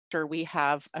after we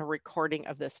have a recording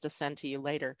of this to send to you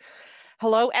later.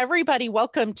 Hello, everybody.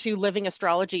 Welcome to Living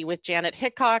Astrology with Janet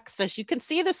Hickox. As you can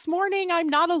see this morning, I'm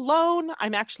not alone.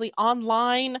 I'm actually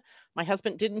online. My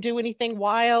husband didn't do anything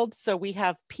wild. So we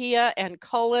have Pia and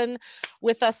Cullen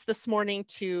with us this morning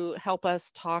to help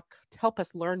us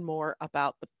learn more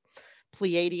about the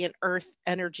Pleiadian Earth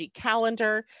energy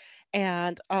calendar.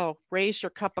 And raise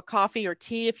your cup of coffee or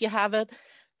tea if you have it.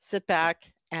 Sit back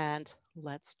and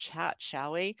let's chat,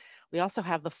 shall we? We also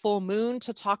have the full moon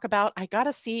to talk about. I got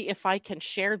to see if I can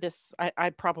share this.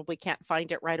 I probably can't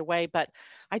find it right away, but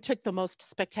I took the most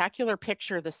spectacular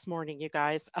picture this morning, you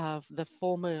guys, of the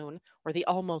full moon or the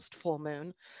almost full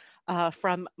moon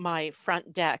from my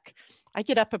front deck. I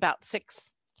get up about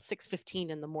 6:15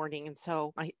 in the morning. And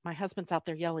so my husband's out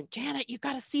there yelling, Janet, you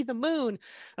got to see the moon.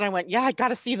 And I went, yeah, I got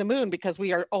to see the moon because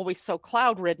we are always so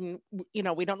cloud ridden. You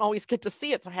know, we don't always get to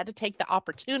see it. So I had to take the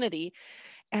opportunity.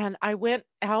 And I went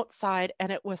outside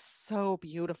and it was so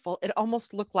beautiful. It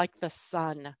almost looked like the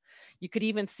sun. You could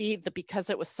even see because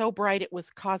it was so bright, it was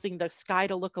causing the sky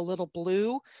to look a little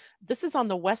blue. This is on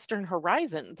the western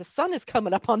horizon. The sun is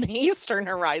coming up on the eastern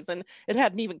horizon. It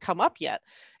hadn't even come up yet.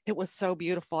 It was so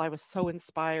beautiful. I was so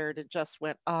inspired and just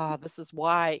went, this is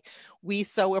why we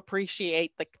so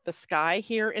appreciate the sky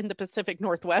here in the Pacific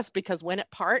Northwest, because when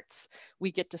it parts,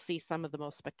 we get to see some of the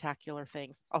most spectacular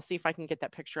things. I'll see if I can get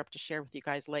that picture up to share with you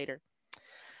guys later.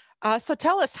 So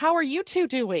tell us, how are you two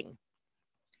doing?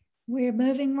 We're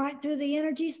moving right through the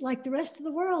energies like the rest of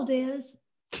the world is.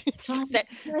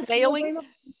 Sailing?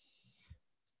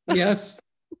 Yes.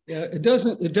 Yeah, it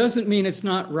doesn't mean it's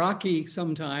not rocky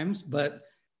sometimes, but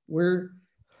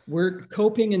we're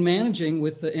coping and managing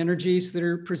with the energies that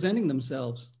are presenting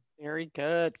themselves. Very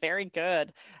good. Very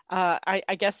good.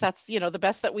 I guess that's, the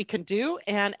best that we can do.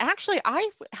 And actually,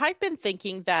 I've been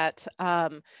thinking that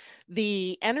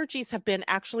the energies have been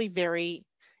actually very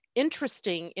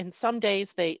interesting. In some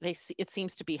days, it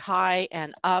seems to be high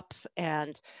and up,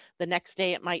 and the next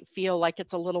day it might feel like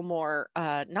it's a little more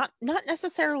not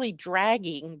necessarily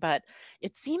dragging, but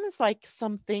it seems like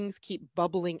some things keep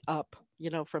bubbling up,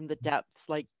 from the depths,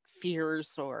 like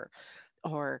fears or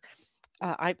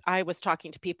I was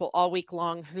talking to people all week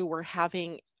long who were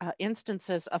having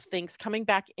instances of things coming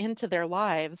back into their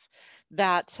lives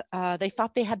that they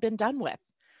thought they had been done with,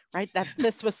 right? That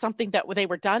this was something that they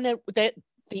were done, that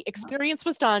the experience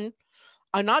was done.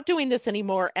 I'm not doing this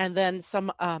anymore. And then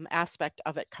some aspect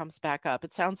of it comes back up.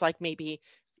 It sounds like maybe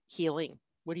healing.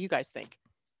 What do you guys think?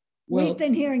 Well, we've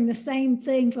been hearing the same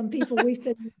thing from people we've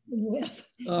been with.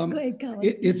 Go ahead, Cullen.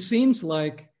 It seems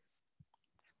like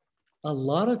a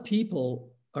lot of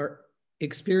people are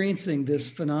experiencing this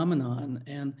phenomenon,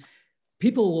 and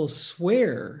people will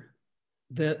swear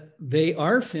that they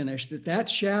are finished, that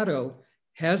shadow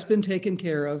has been taken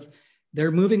care of.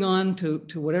 They're moving on to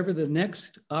whatever the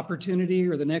next opportunity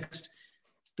or the next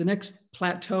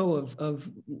plateau of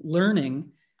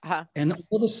learning. Uh-huh. And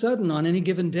all of a sudden, on any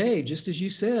given day, just as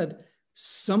you said,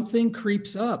 something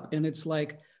creeps up, and it's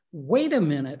like, wait a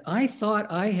minute, I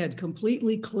thought I had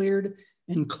completely cleared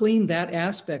and cleaned that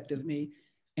aspect of me.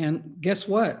 And guess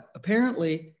what?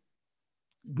 Apparently,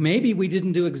 maybe we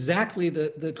didn't do exactly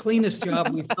the cleanest job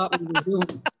we thought we were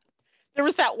doing. There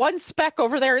was that one speck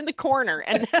over there in the corner,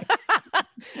 and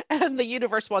and the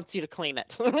universe wants you to clean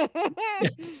it.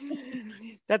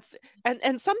 That's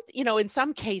and some, in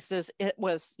some cases it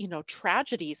was,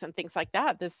 tragedies and things like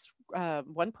that. This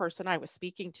one person I was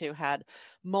speaking to had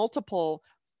multiple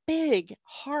big,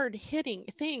 hard-hitting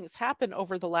things happen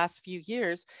over the last few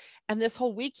years, and this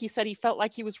whole week he said he felt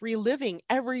like he was reliving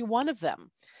every one of them.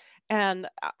 And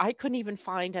I couldn't even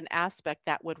find an aspect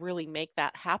that would really make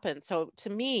that happen. So to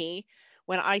me,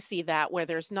 when I see that, where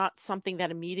there's not something that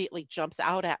immediately jumps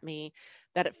out at me,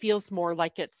 that it feels more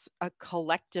like it's a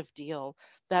collective deal,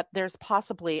 that there's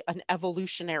possibly an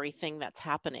evolutionary thing that's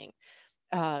happening.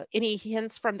 Any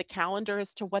hints from the calendar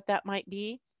as to what that might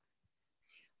be?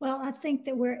 Well, I think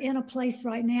that we're in a place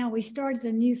right now. We started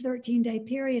a new 13-day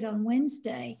period on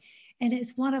Wednesday, and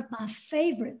it's one of my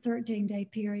favorite 13-day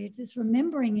periods. It's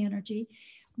remembering energy,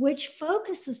 which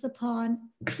focuses upon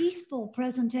peaceful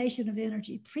presentation of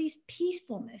energy,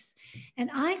 peacefulness. And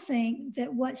I think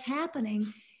that what's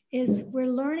happening is we're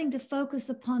learning to focus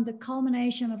upon the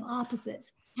culmination of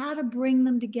opposites, how to bring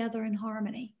them together in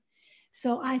harmony.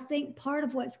 So I think part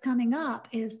of what's coming up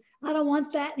is, I don't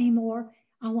want that anymore.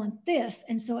 I want this.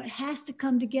 And so it has to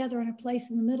come together in a place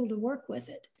in the middle to work with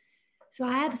it. So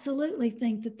I absolutely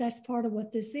think that that's part of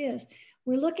what this is.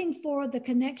 We're looking for the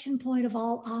connection point of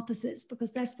all opposites,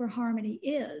 because that's where harmony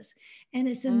is. And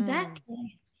it's in that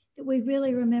place that we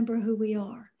really remember who we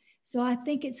are. So I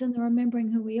think it's in the remembering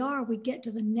who we are, we get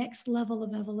to the next level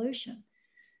of evolution.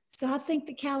 So I think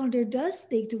the calendar does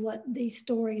speak to what these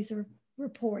stories are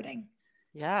reporting.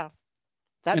 Yeah,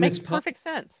 that And makes perfect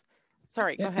sense.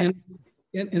 Sorry, go ahead.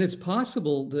 And it's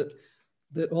possible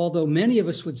that although many of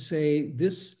us would say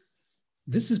this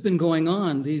has been going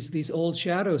on, these old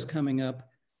shadows coming up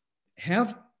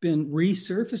have been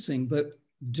resurfacing, but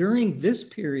during this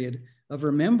period of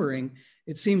remembering,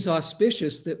 it seems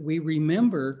auspicious that we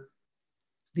remember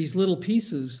these little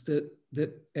pieces that,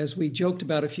 as we joked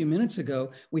about a few minutes ago,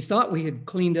 we thought we had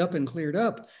cleaned up and cleared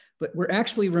up, but we're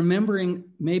actually remembering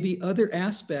maybe other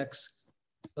aspects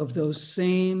of those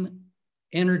same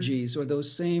energies or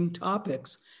those same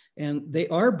topics, and they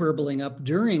are burbling up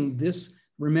during this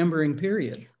remembering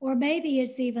period. Or maybe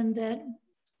it's even that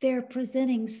they're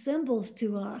presenting symbols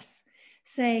to us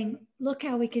saying, look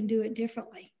how we can do it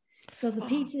differently. So the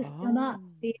pieces come up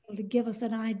to be able to give us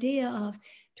an idea of,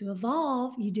 to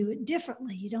evolve, you do it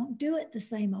differently. You don't do it the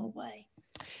same old way.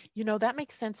 You know, that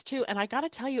makes sense too. And I got to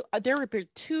tell you, there have been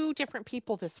two different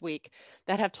people this week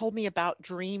that have told me about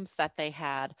dreams that they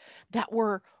had that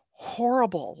were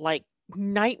horrible, like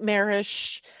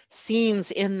nightmarish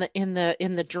scenes in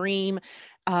the dream,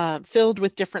 filled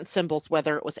with different symbols,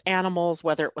 whether it was animals,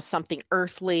 whether it was something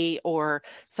earthly or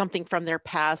something from their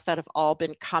past that have all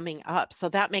been coming up. So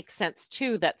that makes sense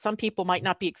too, that some people might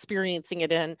not be experiencing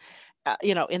it in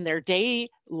in their day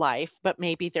life, but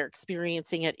maybe they're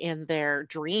experiencing it in their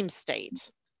dream state.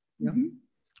 Yeah.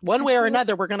 One way or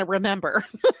another, we're going to remember,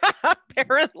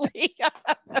 apparently.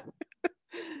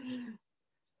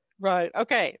 Right.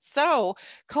 Okay. So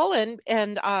Cullen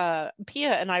and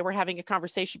Pia and I were having a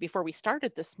conversation before we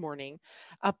started this morning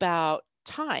about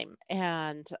time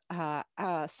and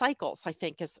cycles, I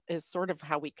think is sort of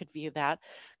how we could view that.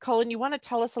 Cullen, you want to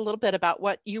tell us a little bit about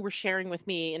what you were sharing with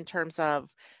me in terms of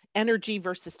energy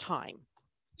versus time?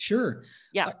 Sure.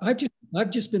 Yeah.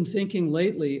 I've just been thinking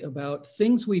lately about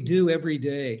things we do every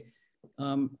day,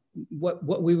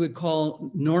 what we would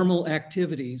call normal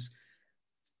activities.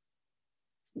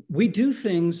 We do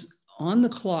things on the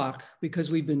clock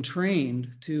because we've been trained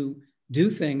to do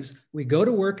things. We go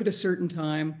to work at a certain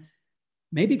time.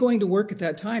 Maybe going to work at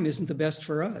that time isn't the best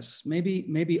for us.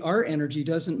 Maybe our energy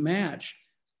doesn't match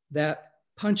that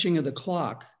punching of the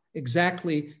clock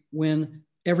exactly when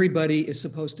everybody is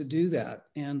supposed to do that.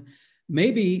 And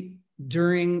maybe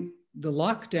during the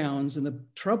lockdowns and the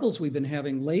troubles we've been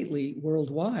having lately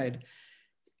worldwide,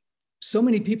 so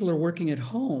many people are working at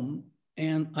home,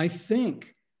 and I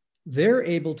think they're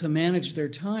able to manage their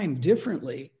time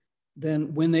differently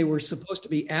than when they were supposed to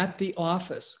be at the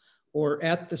office or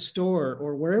at the store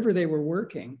or wherever they were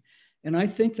working. And I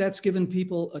think that's given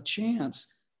people a chance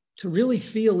to really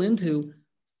feel into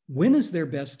when is their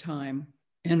best time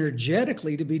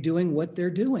energetically to be doing what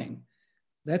they're doing.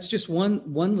 That's just one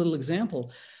little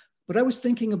example. But I was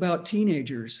thinking about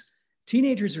teenagers.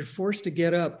 Teenagers are forced to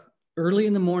get up early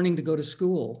in the morning to go to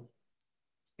school.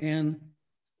 And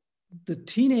the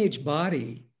teenage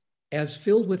body, as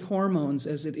filled with hormones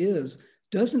as it is,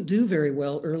 doesn't do very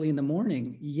well early in the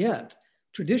morning yet.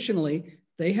 Traditionally,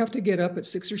 they have to get up at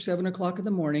 6 or 7 o'clock in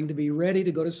the morning to be ready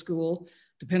to go to school,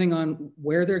 depending on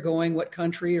where they're going, what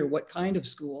country or what kind of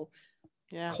school,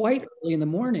 quite early in the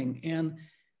morning. And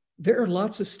there are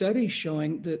lots of studies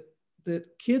showing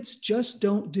that kids just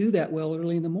don't do that well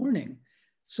early in the morning.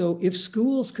 So if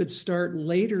schools could start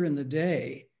later in the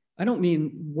day, I don't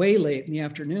mean way late in the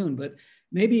afternoon, but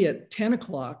maybe at 10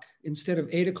 o'clock instead of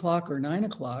 8 o'clock or 9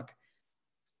 o'clock,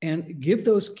 and give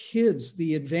those kids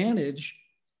the advantage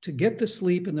to get the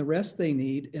sleep and the rest they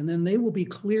need, and then they will be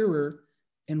clearer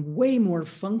and way more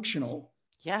functional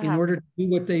in order to do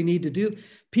what they need to do.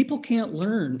 People can't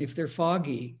learn if they're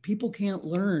foggy. People can't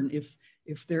learn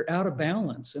if they're out of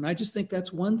balance. And I just think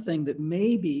that's one thing that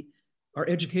maybe our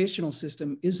educational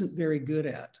system isn't very good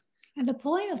at. And the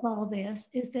point of all this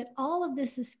is that all of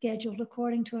this is scheduled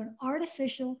according to an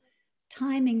artificial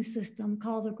timing system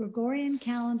called the Gregorian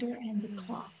calendar and the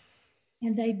clock.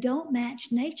 And they don't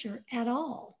match nature at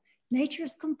all. Nature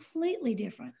is completely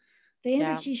different. The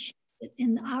energy shift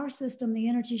in our system, the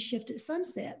energy shift at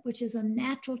sunset, which is a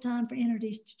natural time for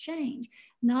energies to change,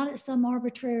 not at some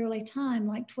arbitrarily time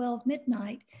like 12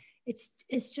 midnight. It's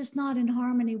just not in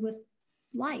harmony with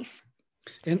life.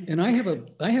 And I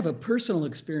have a personal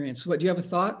experience. What, do you have a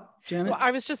thought, Janet? Well, I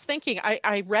was just thinking,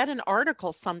 I read an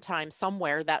article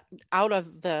somewhere that out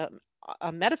of the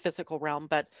metaphysical realm,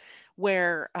 but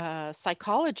where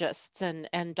psychologists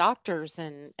and doctors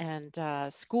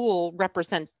and school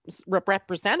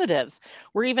representatives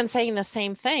were even saying the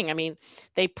same thing. I mean,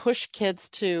 they push kids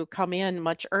to come in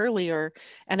much earlier,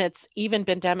 and it's even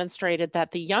been demonstrated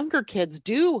that the younger kids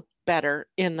do better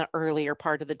in the earlier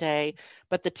part of the day,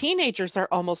 but the teenagers are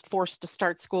almost forced to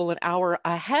start school an hour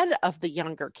ahead of the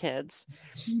younger kids,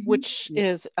 which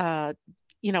is at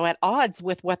odds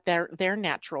with what their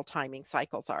natural timing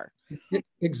cycles are.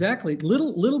 Exactly.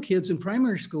 Little kids in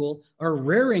primary school are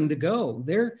raring to go.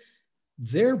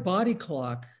 Their body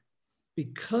clock,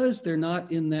 because they're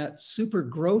not in that super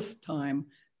growth time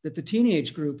that the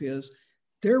teenage group is,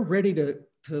 they're ready to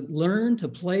learn, to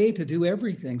play, to do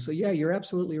everything. So yeah, you're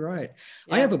absolutely right.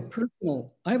 Yeah. I have a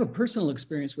personal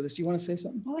experience with this. Do you want to say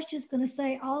something? I was just going to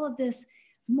say, all of this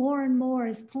more and more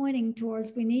is pointing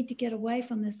towards we need to get away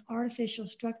from this artificial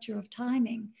structure of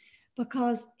timing,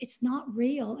 because it's not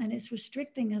real and it's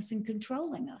restricting us and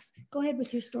controlling us. Go ahead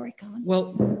with your story, Cullen.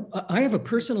 Well, I have a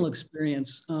personal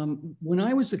experience. When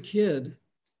I was a kid,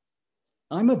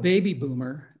 I'm a baby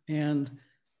boomer, and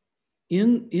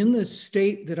in the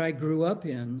state that I grew up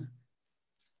in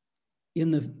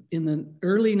the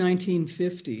early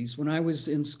 1950s, when I was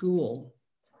in school,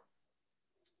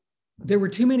 there were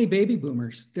too many baby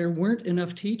boomers. There weren't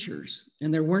enough teachers,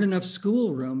 and there weren't enough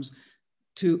schoolrooms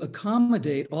to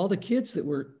accommodate all the kids that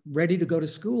were ready to go to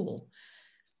school.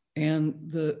 And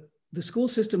the school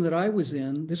system that I was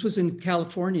in, this was in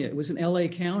California, it was in LA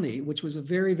County, which was a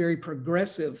very, very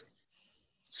progressive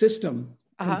system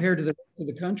compared to the rest of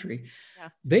the country. Yeah.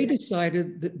 They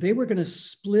decided that they were going to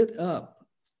split up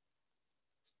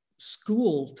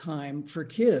school time for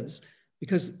kids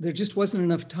because there just wasn't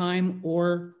enough time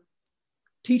or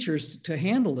teachers to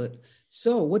handle it.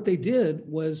 So what they did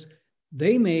was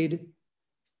they made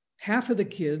half of the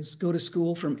kids go to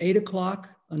school from 8 o'clock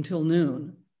until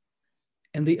noon,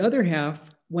 and the other half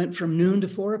went from noon to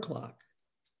 4 o'clock.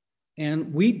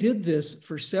 And we did this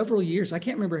for several years. I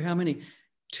can't remember how many,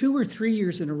 2 or 3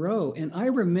 years in a row. And I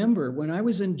remember when I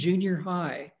was in junior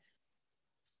high,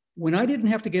 when I didn't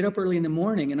have to get up early in the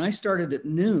morning and I started at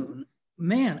noon,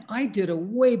 man, I did a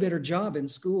way better job in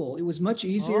school. It was much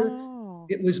easier.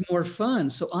 It was more fun.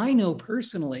 So I know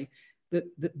personally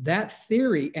that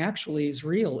theory actually is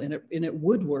real, and it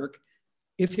would work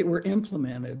if it were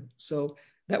implemented. So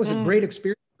that was a great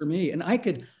experience for me. And I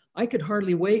could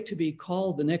hardly wait to be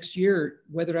called the next year,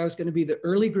 whether I was going to be the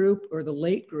early group or the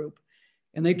late group.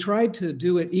 And they tried to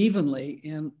do it evenly.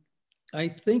 And I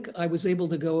think I was able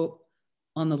to go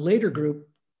on the later group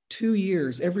 2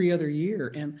 years, every other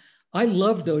year. And I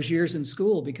loved those years in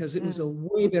school because it was a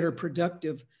way better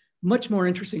productive, much more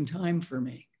interesting time for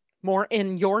me. More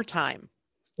in your time.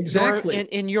 Exactly.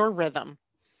 In your rhythm.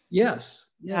 Yes.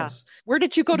 Yeah. Where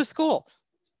did you go to school?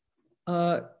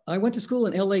 I went to school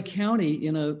in LA County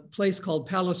in a place called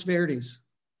Palos Verdes.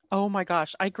 Oh my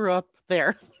gosh. I grew up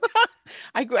there.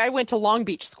 I went to Long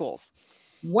Beach schools.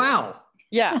 Wow.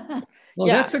 Yeah. Well,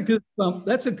 yeah. That's a goosebump.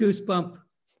 That's a goosebump.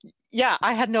 Yeah.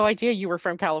 I had no idea you were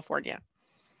from California.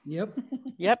 Yep.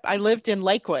 Yep. I lived in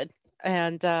Lakewood,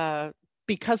 and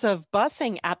because of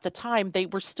busing at the time, they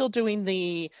were still doing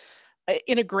the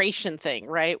integration thing,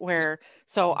 right?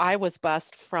 So I was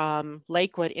bused from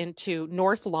Lakewood into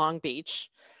North Long Beach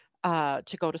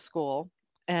to go to school.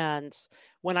 And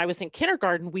when I was in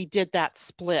kindergarten, we did that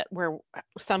split where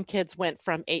some kids went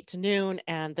from 8 to noon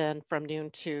and then from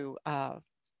noon to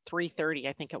 3:30,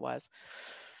 I think it was.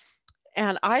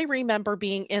 And I remember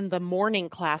being in the morning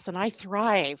class, and I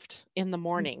thrived in the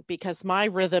morning because my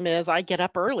rhythm is I get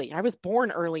up early. I was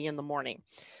born early in the morning.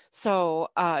 So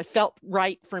it felt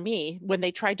right for me. When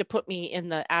they tried to put me in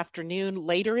the afternoon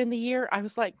later in the year, I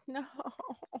was like, no.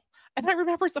 And I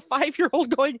remember as a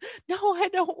 5-year-old going, no, I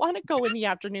don't want to go in the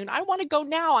afternoon. I want to go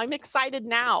now. I'm excited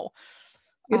now.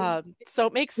 So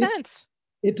it makes sense.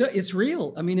 It's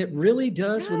real. I mean, it really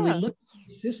does. Yeah. When we look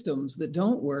at systems that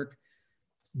don't work,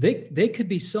 they could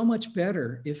be so much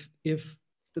better if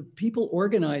the people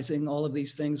organizing all of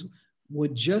these things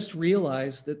would just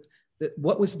realize that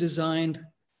what was designed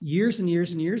years and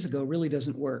years and years ago really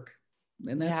doesn't work.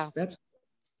 And that's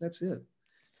it.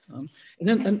 And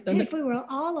then if we were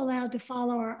all allowed to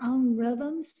follow our own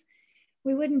rhythms,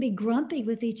 we wouldn't be grumpy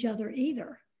with each other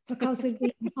either, because we'd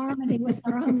be in harmony with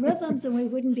our own rhythms, and we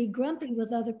wouldn't be grumpy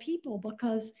with other people,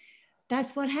 because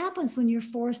that's what happens when you're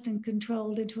forced and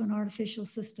controlled into an artificial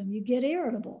system. You get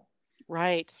irritable.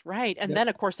 Right. And then,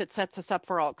 of course, it sets us up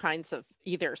for all kinds of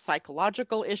either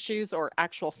psychological issues or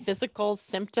actual physical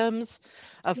symptoms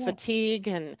of fatigue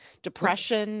and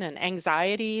depression and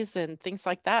anxieties and things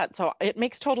like that. So it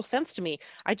makes total sense to me.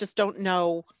 I just don't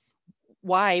know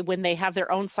why when they have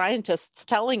their own scientists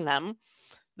telling them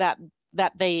that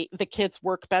the kids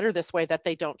work better this way, that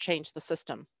they don't change the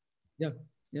system. Yeah,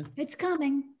 yeah. It's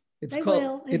coming. They called,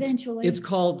 will eventually. It's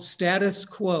called status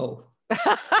quo.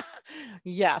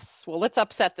 Yes. Well, let's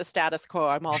upset the status quo.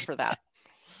 I'm all for that.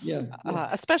 Yeah.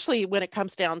 Especially when it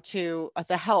comes down to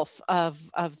the health of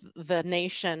the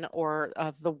nation or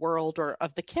of the world or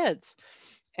of the kids.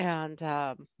 And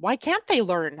why can't they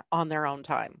learn on their own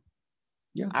time?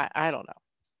 Yeah. I don't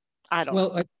know.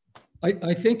 Well,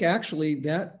 I think actually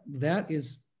that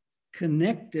is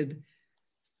connected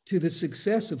to the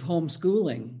success of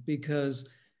homeschooling, because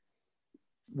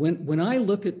when I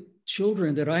look at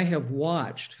children that I have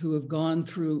watched who have gone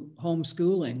through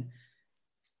homeschooling,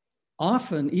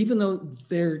 often, even though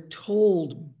they're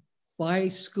told by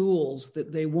schools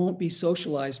that they won't be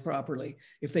socialized properly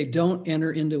if they don't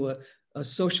enter into a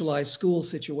socialized school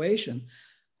situation,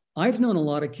 I've known a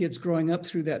lot of kids growing up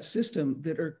through that system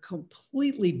that are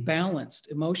completely balanced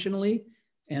emotionally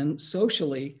and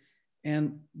socially.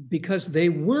 And because they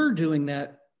were doing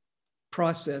that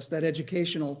process, that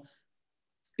educational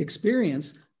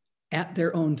experience at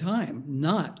their own time,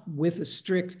 not with a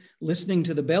strict listening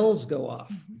to the bells go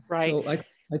off. Right. So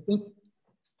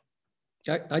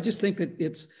I just think that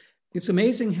it's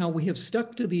amazing how we have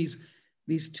stuck to these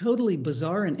totally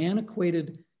bizarre and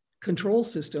antiquated control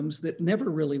systems that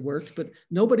never really worked, but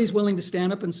nobody's willing to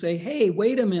stand up and say, hey,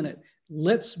 wait a minute,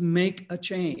 let's make a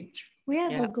change. We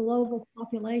have a global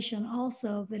population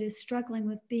also that is struggling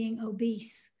with being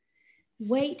obese.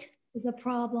 Weight is a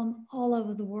problem all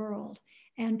over the world.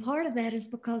 And part of that is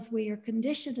because we are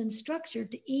conditioned and structured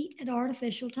to eat at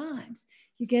artificial times.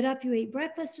 You get up, you eat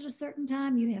breakfast at a certain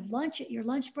time, you have lunch at your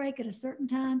lunch break at a certain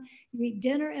time, you eat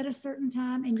dinner at a certain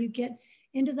time, and you get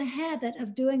into the habit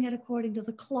of doing it according to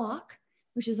the clock,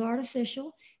 which is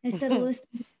artificial, instead of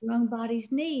listening to your own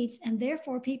body's needs. And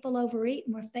therefore people overeat,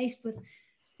 and we're faced with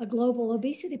a global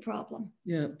obesity problem.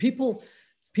 Yeah, people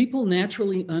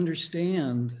naturally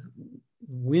understand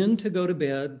when to go to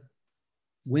bed,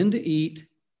 when to eat,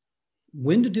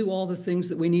 when to do all the things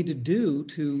that we need to do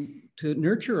to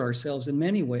nurture ourselves in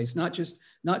many ways, not just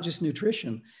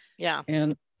nutrition. Yeah.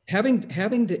 And having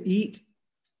to eat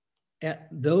at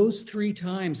those 3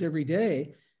 times every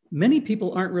day, many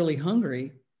people aren't really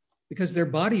hungry because their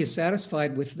body is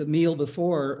satisfied with the meal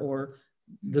before or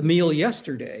the meal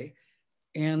yesterday.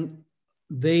 And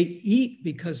they eat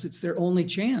because it's their only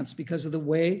chance, because of the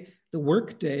way the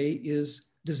workday is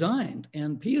designed.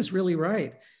 And P is really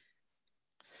right.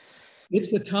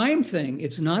 It's a time thing.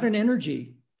 It's not an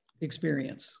energy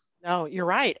experience. No, you're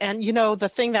right. And the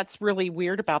thing that's really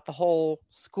weird about the whole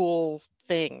school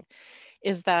thing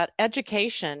is that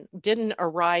education didn't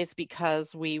arise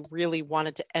because we really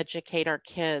wanted to educate our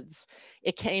kids.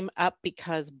 It came up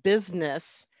because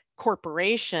business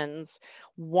corporations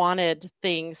wanted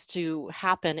things to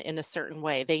happen in a certain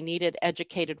way. They needed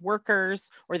educated workers,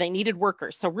 or they needed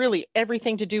workers. So really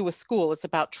everything to do with school is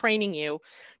about training you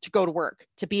to go to work,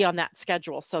 to be on that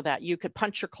schedule so that you could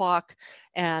punch your clock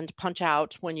and punch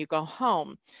out when you go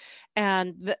home.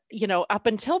 And, up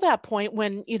until that point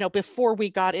when, before we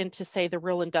got into, say, the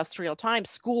real industrial time,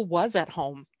 school was at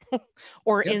home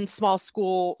or in small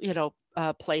school,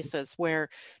 places where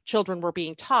children were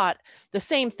being taught the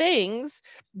same things,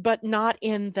 but not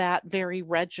in that very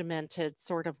regimented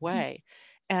sort of way.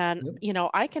 And,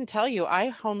 I can tell you, I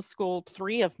homeschooled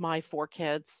 3 of my 4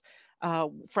 kids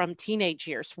from teenage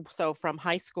years. So from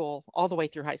high school all the way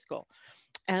through high school.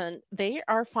 And they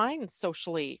are fine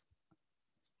socially.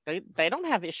 They don't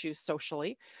have issues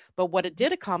socially, but what it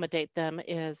did accommodate them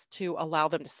is to allow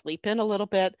them to sleep in a little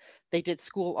bit. They did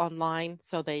school online,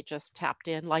 so they just tapped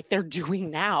in like they're doing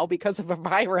now because of a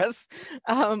virus,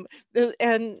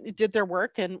 and did their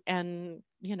work and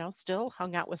still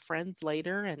hung out with friends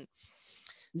later. And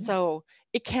so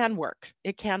it can work.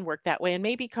 It can work that way. And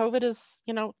maybe COVID is,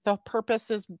 the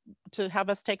purpose is to have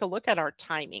us take a look at our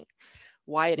timing.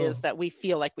 Why it is that we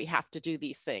feel like we have to do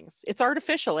these things. It's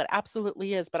artificial. It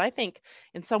absolutely is. But I think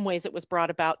in some ways it was brought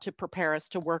about to prepare us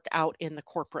to work out in the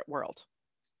corporate world.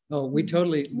 Oh, we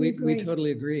totally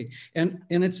agree. And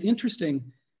it's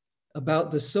interesting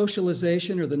about the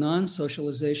socialization or the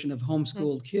non-socialization of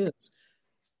homeschooled kids.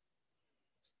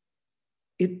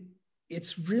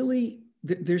 It's really,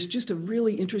 there's just a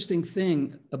really interesting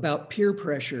thing about peer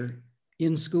pressure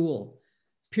in school.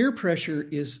 Peer pressure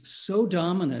is so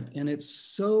dominant and it's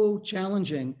so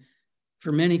challenging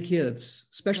for many kids,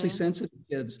 especially sensitive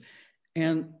kids.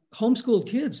 And homeschooled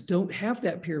kids don't have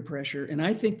that peer pressure. And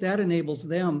I think that enables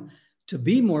them to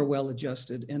be more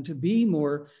well-adjusted and to be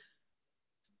more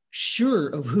sure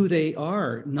of who they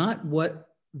are, not what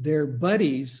their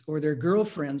buddies or their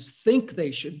girlfriends think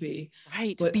they should be.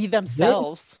 Right. But Be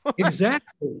themselves.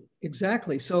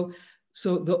 Exactly. So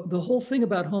the whole thing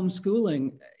about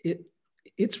homeschooling,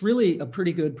 it's really a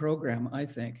pretty good program, I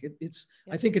think.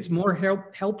 I think it's more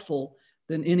helpful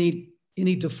than any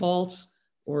defaults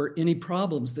or any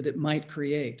problems that it might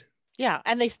create. Yeah,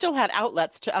 and they still had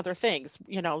outlets to other things,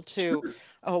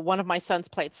 one of my sons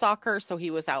played soccer, so he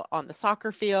was out on the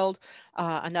soccer field.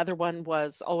 Another one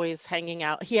was always hanging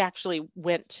out. He actually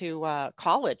went to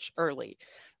college early.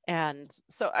 And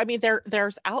so, I mean,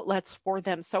 there's outlets for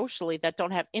them socially that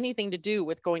don't have anything to do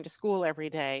with going to school every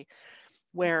day,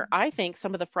 where I think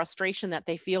some of the frustration that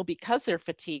they feel because they're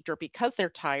fatigued or because they're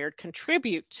tired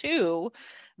contribute to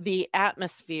the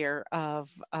atmosphere of,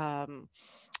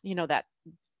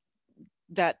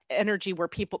 that energy where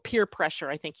people peer pressure,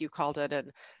 I think you called it,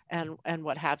 and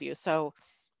what have you. So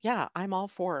yeah, I'm all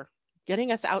for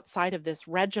getting us outside of this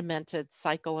regimented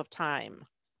cycle of time.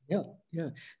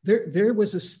 Yeah. There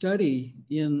was a study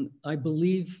in, I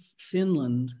believe,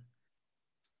 Finland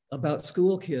about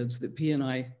school kids that P and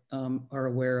I are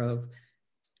aware of.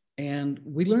 And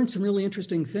we learned some really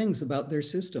interesting things about their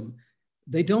system.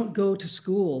 They don't go to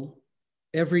school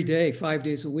every day, 5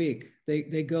 days a week.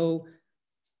 They go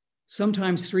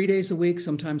sometimes 3 days a week,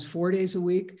 sometimes 4 days a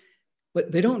week, but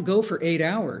they don't go for 8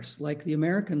 hours like the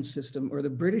American system or the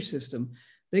British system.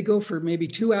 They go for maybe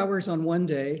 2 hours on one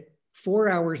day, 4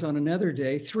 hours on another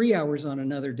day, 3 hours on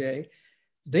another day.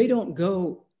 They don't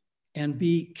go and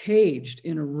be caged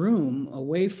in a room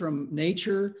away from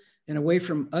nature and away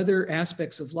from other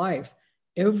aspects of life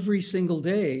every single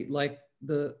day like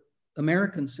the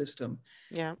American system.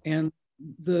 Yeah. And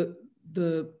the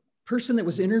person that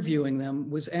was interviewing them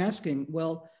was asking,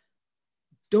 well,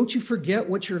 don't you forget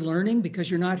what you're learning because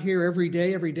you're not here every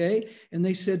day? And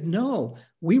they said, no,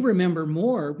 we remember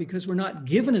more because we're not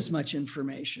given as much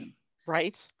information.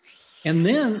 Right. And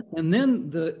then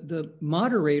the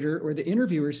moderator or the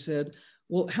interviewer said,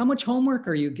 well, how much homework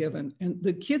are you given? And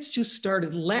the kids just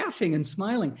started laughing and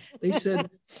smiling. They said,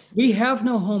 we have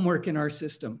no homework in our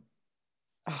system.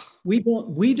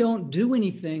 We don't do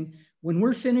anything. When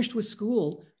we're finished with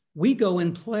school, we go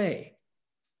and play.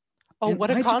 Oh, and what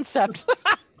a concept.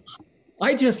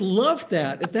 I just loved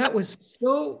that. That was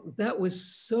so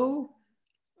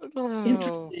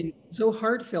interesting, so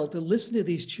heartfelt to listen to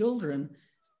these children.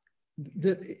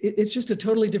 That it's just a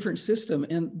totally different system.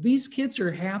 And these kids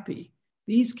are happy.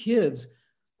 These kids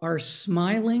are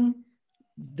smiling.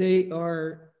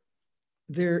 They're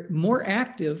more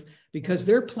active because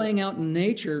they're playing out in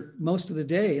nature most of the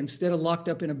day instead of locked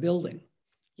up in a building.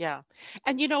 Yeah.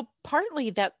 And, partly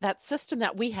that system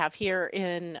that we have here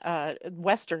in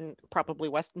Western,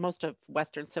 most of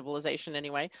Western civilization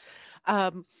anyway,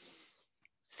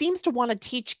 seems to want to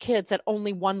teach kids at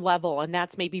only one level, and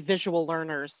that's maybe visual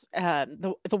learners,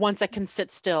 the ones that can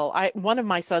sit still. One of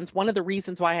my sons, one of the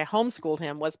reasons why I homeschooled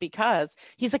him was because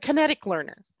he's a kinetic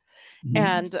learner. Mm-hmm.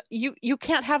 And you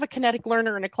can't have a kinetic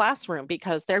learner in a classroom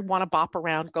because they want to bop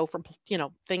around, go from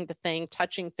thing to thing,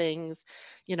 touching things.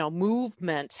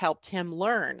 Movement helped him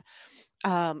learn.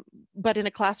 But in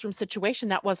a classroom situation,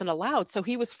 that wasn't allowed. So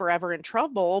he was forever in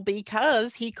trouble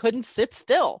because he couldn't sit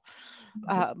still.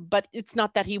 But it's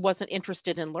not that he wasn't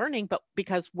interested in learning, but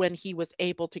because when he was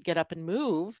able to get up and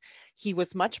move, he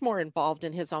was much more involved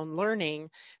in his own learning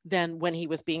than when he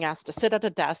was being asked to sit at a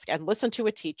desk and listen to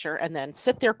a teacher and then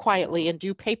sit there quietly and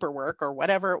do paperwork or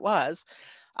whatever it was,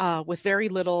 with very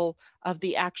little of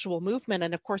the actual movement.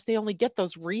 And of course, they only get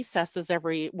those recesses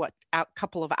every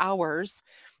couple of hours,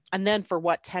 and then for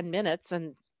 10 minutes.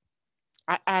 And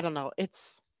I don't know,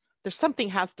 there's something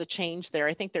has to change there.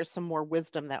 I think there's some more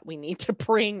wisdom that we need to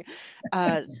bring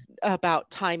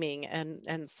about timing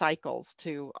and cycles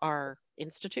to our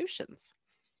institutions.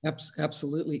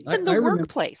 Absolutely. In the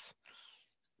workplace.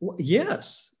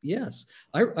 Yes.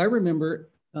 I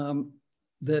remember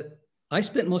that I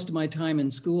spent most of my time in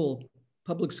school,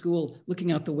 public school,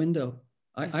 looking out the window.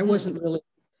 I wasn't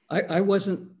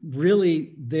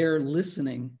really there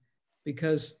listening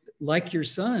because, like your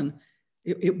son,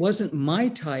 it wasn't my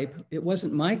type. It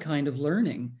wasn't my kind of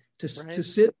learning to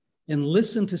sit and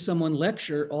listen to someone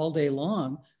lecture all day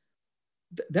long.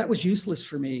 That was useless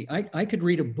for me. I could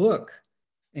read a book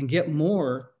and get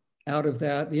more out of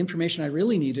that, the information I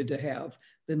really needed to have,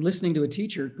 than listening to a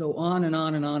teacher go on and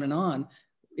on and on and on.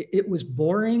 It was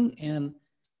boring and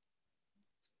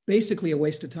basically a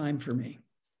waste of time for me.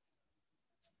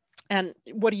 And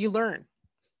what do you learn?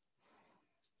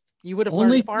 You would have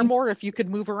learned far more if you could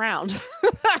move around.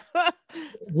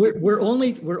 we're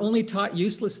only taught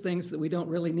useless things that we don't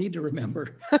really need to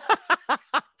remember.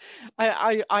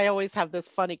 I always have this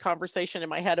funny conversation in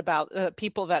my head about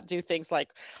people that do things like,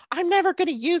 I'm never going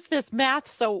to use this math,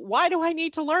 so why do I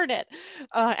need to learn it?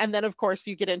 And then, of course,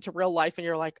 you get into real life and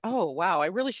you're like, oh, wow, I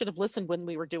really should have listened when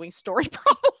we were doing story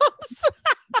problems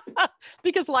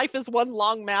because life is one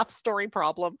long math story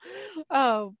problem.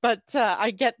 But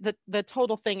I get the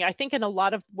total thing. I think in a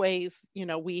lot of ways,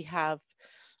 we have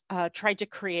tried to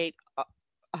create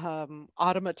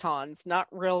automatons, not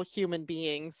real human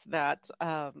beings that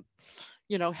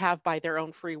have by their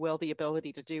own free will the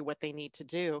ability to do what they need to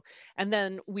do. And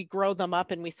then we grow them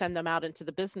up and we send them out into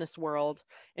the business world.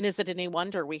 And is it any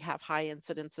wonder we have high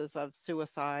incidences of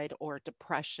suicide or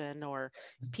depression or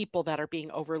people that are being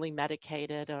overly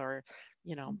medicated or,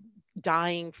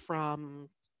 dying from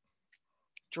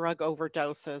drug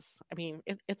overdoses? I mean,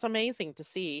 it's amazing to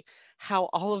see how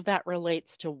all of that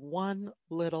relates to one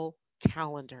little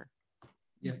calendar.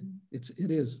 Yeah,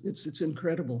 it is. It's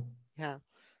incredible. Yeah.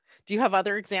 Do you have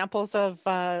other examples of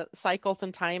cycles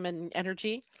and time and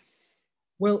energy?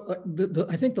 Well,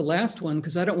 I think the last one,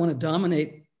 because I don't want to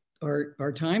dominate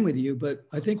our time with you, but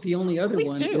I think the only other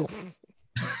one is,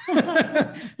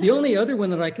 the only other one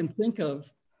that I can think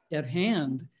of at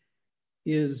hand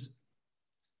is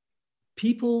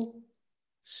people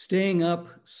staying up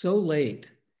so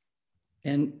late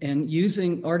and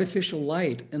using artificial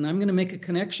light. And I'm going to make a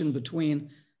connection between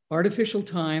artificial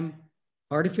time,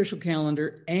 artificial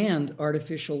calendar, and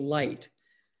artificial light.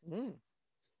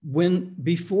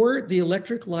 Before the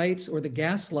electric lights or the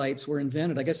gas lights were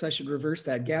invented, I guess I should reverse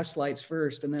that, gas lights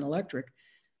first and then electric,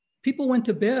 people went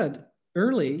to bed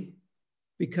early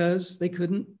because they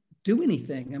couldn't do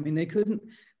anything. I mean, they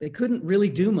couldn't really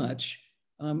do much.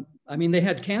 I mean, they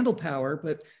had candle power,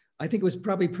 but I think it was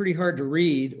probably pretty hard to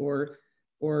read or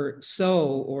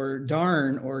sew or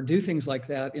darn or do things like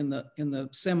that in the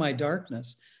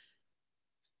semi-darkness.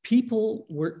 People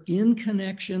were in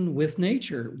connection with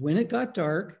nature. When it got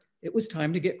dark, it was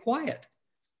time to get quiet.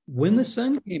 When the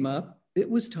sun came up, it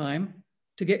was time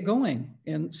to get going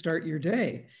and start your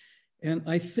day. And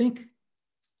I think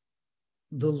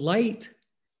the light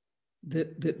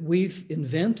that we've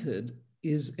invented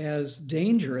is as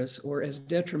dangerous or as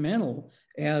detrimental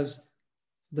as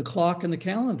the clock and the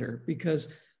calendar, because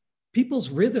people's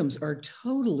rhythms are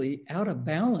totally out of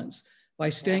balance by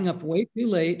staying up way too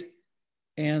late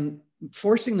and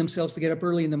forcing themselves to get up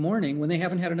early in the morning when they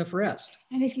haven't had enough rest.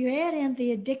 And if you add in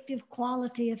the addictive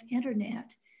quality of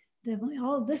internet,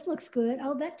 oh, this looks good.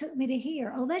 Oh, that took me to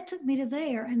here. Oh, that took me to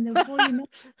there. And before you know,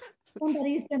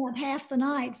 somebody's been up half the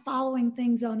night following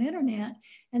things on internet.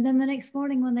 And then the next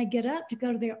morning when they get up to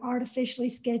go to their artificially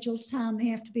scheduled time, they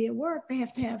have to be at work. They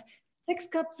have to have 6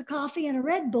 cups of coffee and a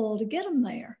Red Bull to get them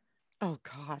there. Oh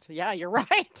God, yeah, you're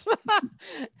right.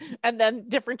 And then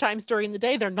different times during the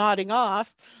day, they're nodding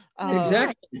off.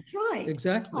 Exactly. That's right.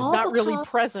 Exactly. Not really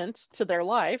present to their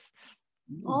life.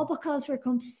 All because we're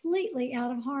completely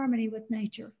out of harmony with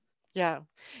nature. Yeah.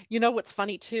 You know, what's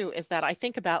funny too, is that I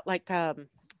think about like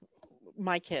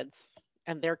my kids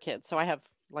and their kids. So I have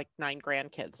like 9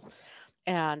 grandkids,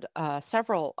 and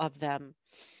several of them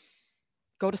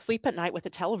go to sleep at night with the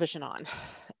television on.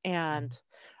 And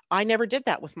I never did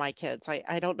that with my kids.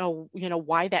 I don't know,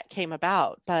 why that came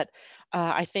about, but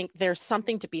I think there's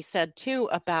something to be said too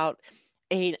about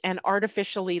an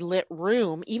artificially lit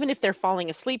room. Even if they're falling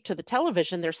asleep to the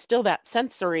television, there's still that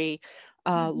sensory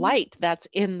light that's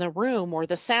in the room, or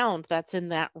the sound that's in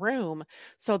that room.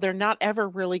 So they're not ever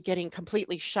really getting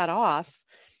completely shut off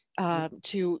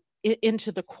into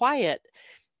the quiet.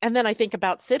 And then I think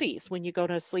about cities. When you go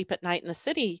to sleep at night in the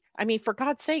city, I mean, for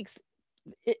God's sakes,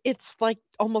 it's like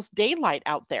almost daylight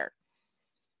out there.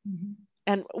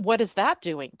 And what is that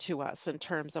doing to us in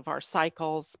terms of our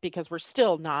cycles? Because we're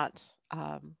still not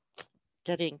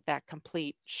getting that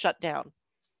complete shutdown.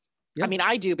 Yep. I mean,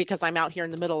 I do, because I'm out here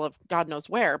in the middle of God knows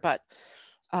where, but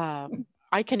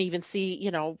I can even see,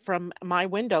 from my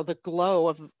window, the glow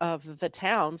of the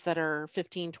towns that are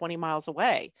 15, 20 miles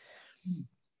away.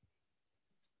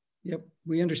 Yep,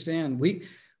 we understand.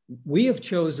 We have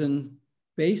chosen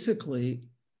basically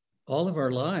all of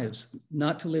our lives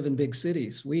not to live in big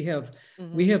cities. We have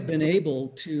been able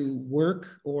to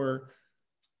work or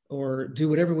do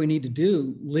whatever we need to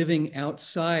do living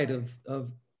outside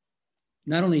of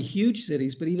not only huge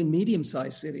cities, but even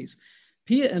medium-sized cities.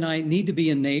 Pia and I need to be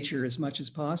in nature as much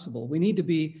as possible. We need to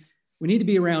be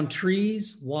around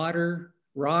trees, water,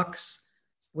 rocks,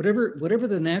 whatever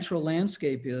the natural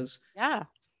landscape is. Yeah.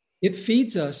 It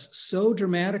feeds us so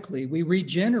dramatically. We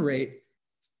regenerate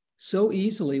so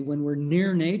easily when we're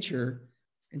near nature,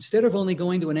 instead of only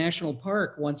going to a national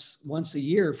park once a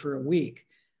year for a week.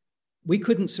 we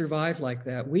couldn't survive like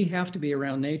that. We have to be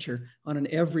around nature on an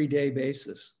everyday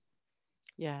basis.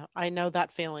 Yeah, I know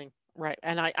that feeling. Right.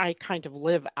 And I kind of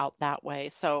live out that way.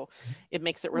 So it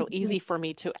makes it real easy for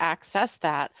me to access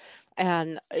that.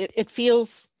 And it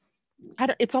feels,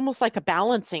 it's almost like a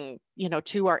balancing,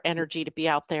 to our energy to be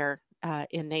out there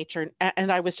in nature.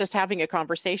 And I was just having a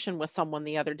conversation with someone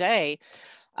the other day.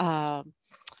 What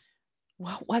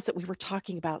was it we were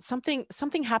talking about? Something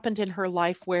happened in her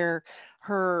life where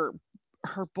her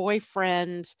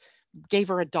boyfriend gave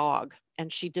her a dog,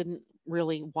 and she didn't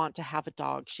really want to have a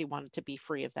dog. She wanted to be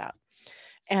free of that.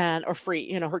 Or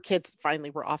free, her kids finally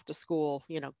were off to school,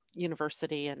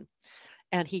 university,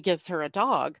 and he gives her a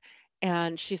dog.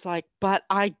 And she's like, but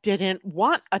I didn't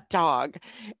want a dog.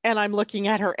 And I'm looking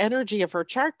at her energy of her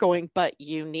chart going, but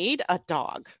you need a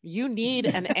dog. You need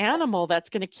an animal that's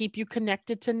going to keep you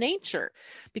connected to nature,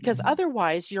 because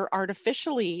otherwise you're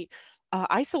artificially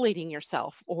isolating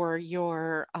yourself, or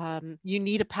you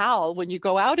need a pal when you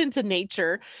go out into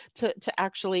nature to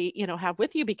actually, have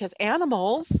with you, because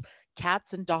animals,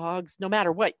 cats and dogs, no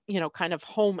matter what, kind of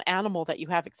home animal that you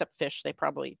have, except fish, they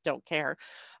probably don't care.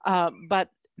 But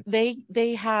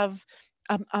they have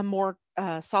a more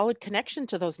solid connection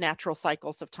to those natural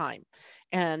cycles of time,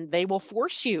 and they will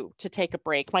force you to take a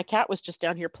break. My cat was just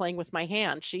down here playing with my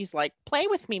hand. She's like, play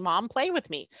with me, mom, play with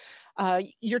me.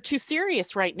 You're too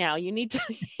serious right now. You need to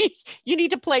you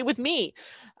need to play with me.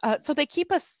 So they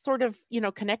keep us sort of,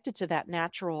 connected to that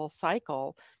natural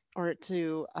cycle, or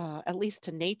to at least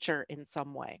to nature in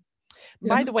some way.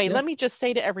 By the way, let me just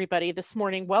say to everybody this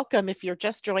morning, welcome if you're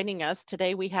just joining us.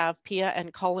 Today we have Pia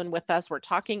and Cullen with us. We're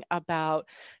talking about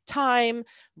time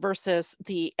versus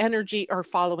the energy, or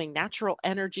following natural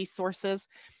energy sources.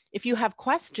 If you have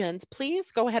questions,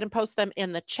 please go ahead and post them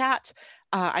in the chat.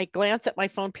 I glance at my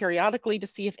phone periodically to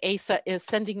see if Asa is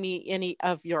sending me any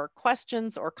of your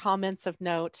questions or comments of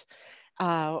note.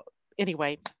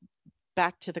 Anyway,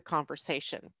 back to the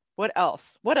conversation. What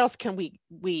else? What else can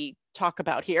we talk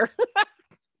about here?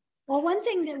 Well, one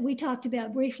thing that we talked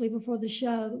about briefly before the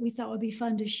show that we thought would be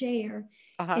fun to share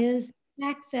is the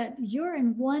fact that you're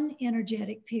in one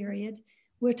energetic period.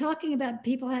 We're talking about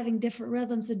people having different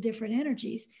rhythms and different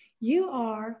energies. You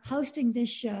are hosting this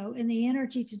show in the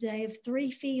energy today of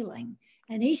 3 feeling,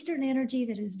 an Eastern energy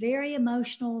that is very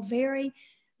emotional, very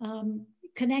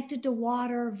connected to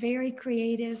water, very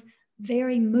creative,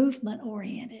 very movement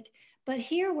oriented. But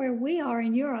here where we are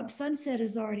in Europe, sunset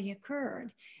has already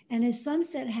occurred. And as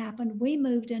sunset happened, we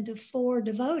moved into 4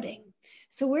 devoting.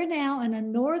 So we're now in a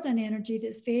northern energy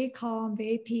that's very calm,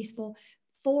 very peaceful,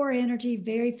 4 energy,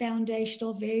 very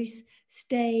foundational, very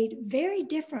staid, very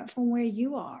different from where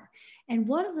you are. And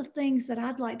one of the things that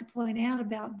I'd like to point out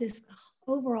about this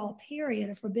overall period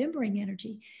of remembering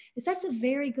energy is that's a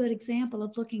very good example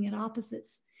of looking at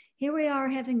opposites. Here we are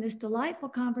having this delightful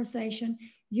conversation.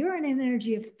 You're in an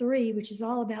energy of 3, which is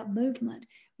all about movement.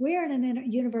 We're in an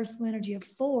universal energy of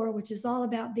 4, which is all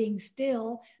about being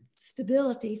still,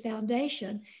 stability,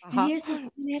 foundation. And here's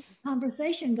this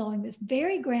conversation going that's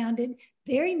very grounded,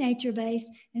 very nature-based,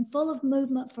 and full of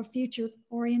movement for future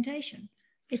orientation.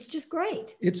 It's just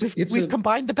great. We've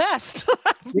combined the best.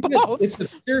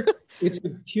 It's a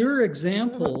pure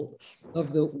example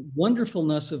of the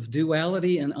wonderfulness of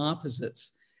duality and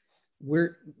opposites.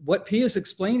 What Pia's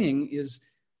explaining is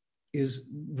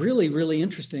really, really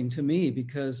interesting to me,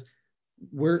 because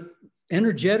we're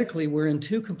in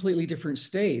 2 completely different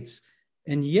states,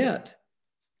 and yet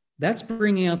that's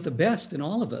bringing out the best in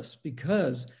all of us,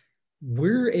 because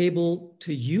we're able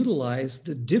to utilize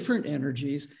the different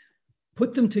energies,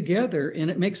 put them together,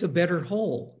 and it makes a better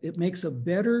whole. It makes a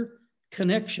better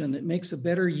connection. It makes a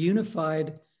better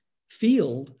unified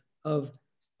field of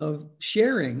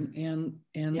sharing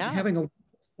and having a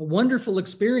wonderful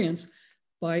experience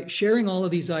by sharing all of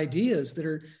these ideas that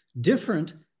are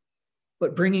different,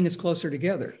 but bringing us closer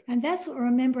together. And that's what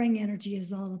remembering energy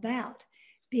is all about.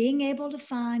 Being able to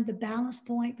find the balance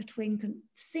point between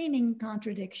seeming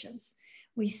contradictions.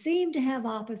 We seem to have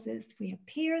opposites. We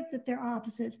appear that they're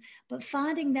opposites, but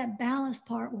finding that balance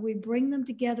part where we bring them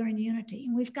together in unity.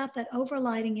 And we've got that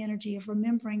overlighting energy of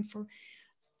remembering for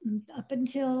up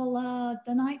until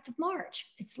the 9th of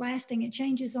March. It's lasting. It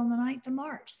changes on the 9th of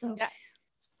March. So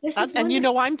this is and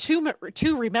I'm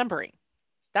too remembering.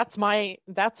 That's my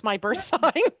birth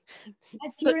sign.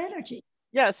 That's your energy.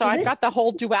 Yeah, so I've got the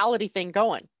whole duality thing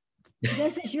going.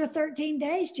 This is your 13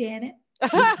 days, Janet.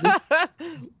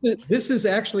 This is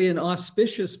actually an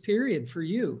auspicious period for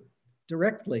you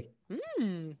directly.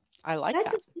 I like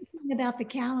That's that. the thing about the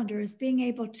calendar, is being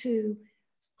able to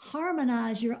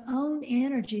harmonize your own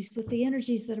energies with the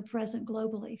energies that are present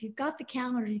globally. If you've got the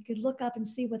calendar, you could look up and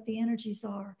see what the energies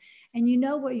are, and you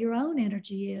know what your own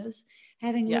energy is,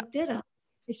 having looked it up.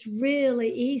 It's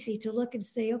really easy to look and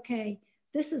see, okay,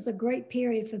 this is a great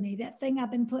period for me. That thing I've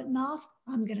been putting off,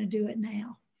 I'm going to do it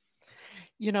now.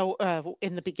 You know,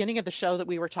 in the beginning of the show that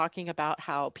we were talking about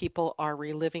how people are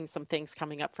reliving some things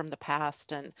coming up from the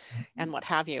past and what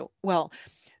have you. Well,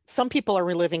 some people are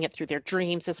reliving it through their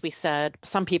dreams, as we said.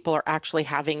 Some people are actually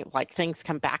having like things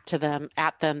come back to them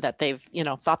at them that they've,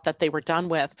 thought that they were done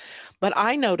with. But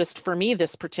I noticed for me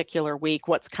this particular week,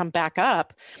 what's come back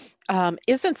up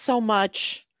isn't so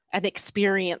much an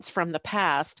experience from the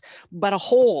past, but a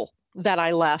hole that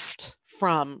I left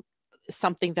from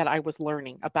something that I was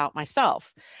learning about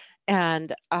myself.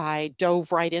 And I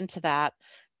dove right into that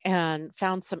and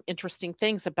found some interesting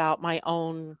things about my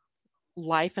own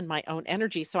life and my own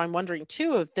energy. So I'm wondering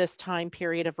too, if this time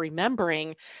period of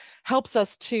remembering helps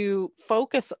us to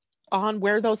focus on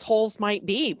where those holes might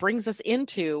be, brings us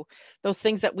into those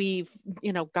things that we've,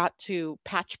 got to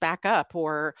patch back up,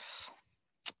 or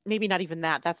maybe not even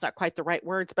that's not quite the right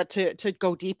words, but to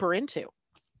go deeper into.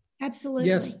 Absolutely.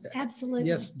 Yes, absolutely.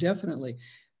 Yes, definitely.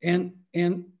 And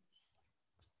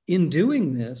in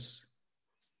doing this,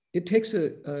 it takes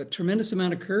a tremendous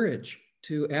amount of courage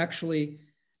to actually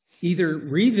either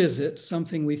revisit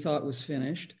something we thought was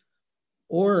finished,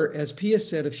 or, as Pia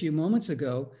said a few moments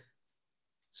ago,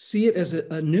 see it as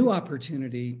a new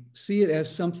opportunity, see it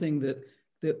as something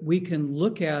that we can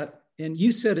look at. And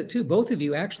you said it too, both of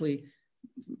you actually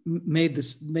made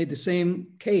the same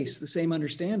case, the same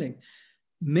understanding.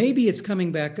 Maybe it's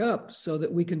coming back up so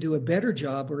that we can do a better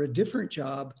job or a different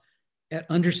job at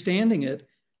understanding it,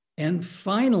 and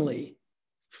finally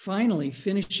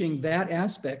finishing that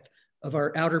aspect of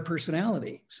our outer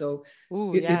personality. So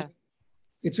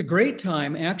it's a great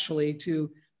time actually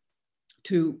to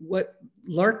what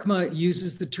Larkma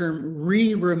uses the term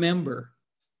re-remember.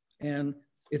 And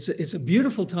it's a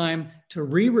beautiful time to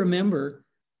re-remember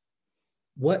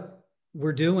what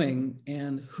we're doing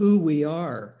and who we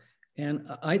are. And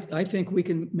I think we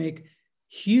can make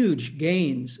huge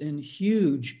gains and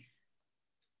huge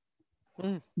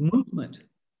movement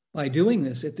by doing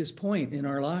this at this point in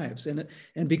our lives. And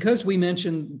because we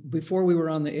mentioned before we were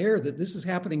on the air that this is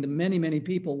happening to many, many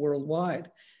people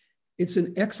worldwide, it's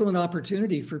an excellent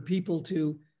opportunity for people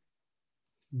to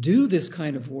do this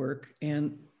kind of work.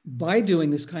 And by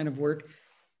doing this kind of work,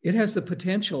 it has the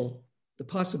potential, the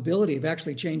possibility of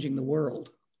actually changing the world.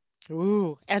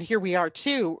 Ooh, and here we are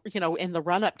too, in the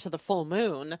run up to the full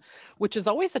moon, which is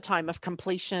always a time of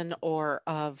completion or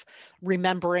of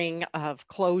remembering, of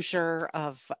closure,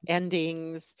 of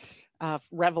endings, of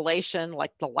revelation,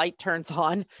 like the light turns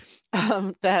on,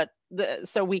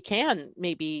 so we can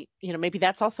maybe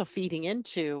that's also feeding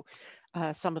into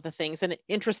some of the things. And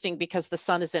interesting because the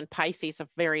sun is in Pisces, a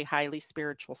very highly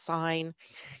spiritual sign.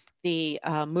 The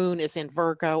moon is in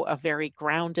Virgo, a very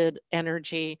grounded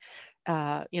energy.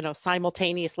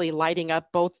 Simultaneously lighting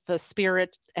up both the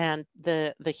spirit and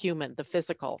the human, the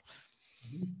physical.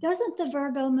 Doesn't the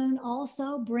Virgo moon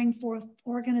also bring forth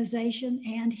organization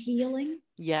and healing?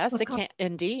 Yes, it can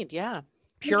indeed. Yeah.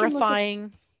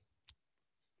 Purifying.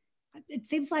 It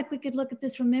seems like we could look at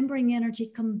this remembering energy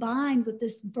combined with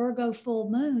this Virgo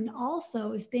full moon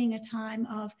also as being a time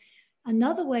of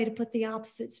another way to put the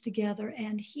opposites together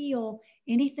and heal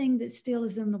anything that still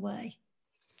is in the way.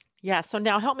 Yeah, so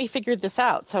now help me figure this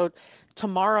out. So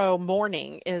tomorrow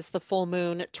morning is the full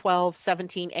moon,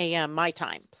 12:17 a.m. my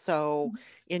time. So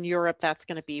in Europe, that's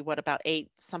going to be what, about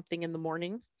 8 something in the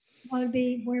morning? Well, it'd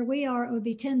be where we are, it would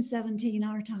be 10:17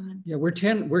 our time. Yeah, we're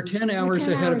 10 hours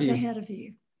ahead of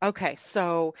you. Okay,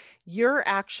 so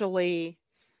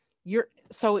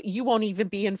so you won't even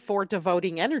be in for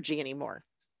devoting energy anymore.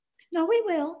 No, we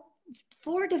will.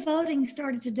 For devoting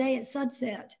started today at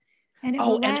sunset. And it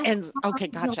will last okay,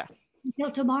 gotcha.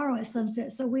 Until tomorrow at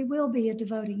sunset. So we will be a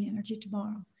devoting energy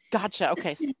tomorrow. Gotcha.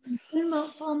 Okay. When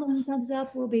full moon comes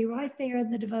up, we'll be right there in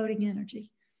the devoting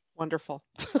energy. Wonderful.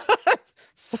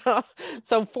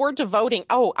 So for devoting,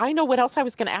 I know what else I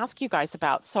was going to ask you guys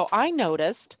about. So I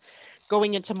noticed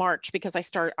going into March, because I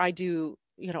do,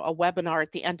 a webinar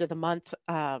at the end of the month,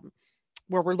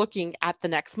 where we're looking at the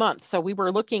next month. So we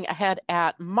were looking ahead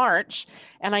at March,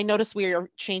 and I noticed we are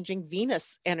changing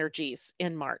Venus energies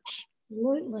in March.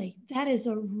 Absolutely. That is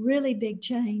a really big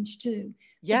change too.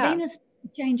 Yeah. The Venus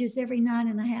changes every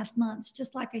 9.5 months,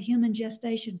 just like a human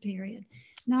gestation period,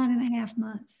 9.5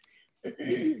 months.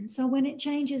 So when it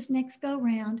changes next go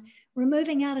round, we're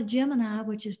moving out of Gemini,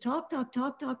 which is talk about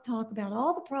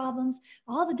all the problems,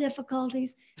 all the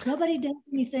difficulties. Nobody does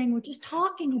anything. We're just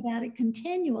talking about it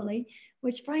continually,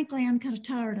 which frankly, I'm kind of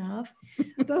tired of.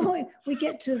 But when we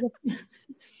get to the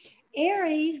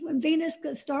Aries, when Venus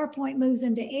star point moves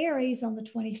into Aries on the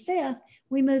 25th,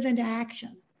 we move into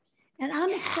action. And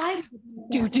I'm excited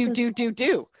about that.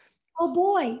 Do. Oh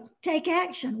boy, take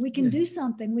action. We can do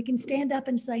something. We can stand up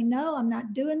and say, no, I'm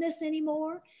not doing this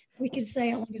anymore. We can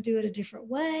say, I want to do it a different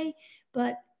way.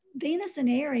 But Venus in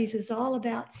Aries is all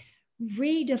about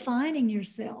redefining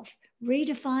yourself,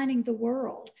 redefining the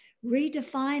world,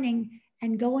 redefining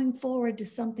and going forward to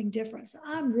something different. So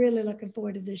I'm really looking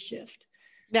forward to this shift.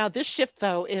 Now, this shift,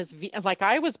 though, is like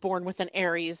I was born with an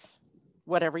Aries,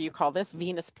 whatever you call this,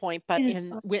 Venus point, but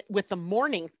with the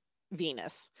morning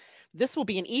Venus. This will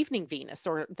be an evening Venus,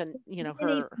 or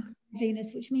her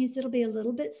Venus, which means it'll be a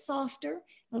little bit softer,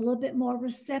 a little bit more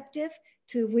receptive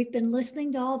to, we've been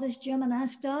listening to all this Gemini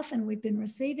stuff and we've been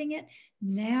receiving it.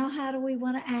 Now, how do we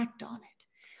want to act on it?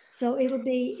 So it'll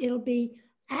be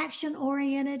action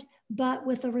oriented, but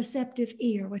with a receptive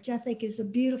ear, which I think is a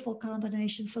beautiful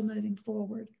combination for moving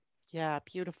forward. Yeah,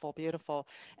 beautiful, beautiful.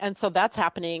 And so that's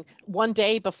happening one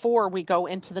day before we go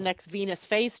into the next Venus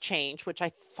phase change, which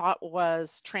I thought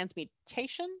was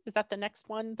transmutation. Is that the next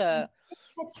one? That's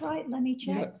right. Let me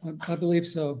check. Yeah, I believe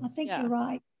so. I think you're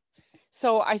right.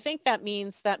 So I think that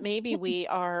means that maybe we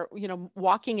are,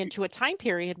 walking into a time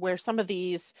period where some of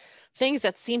these things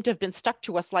that seem to have been stuck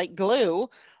to us like glue,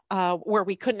 where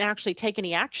we couldn't actually take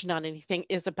any action on anything,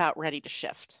 is about ready to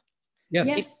shift.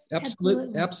 Yes,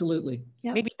 absolutely.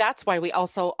 Yep. Maybe that's why we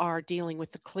also are dealing with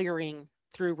the clearing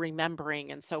through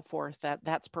remembering and so forth,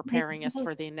 that's preparing us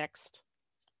for the next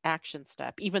action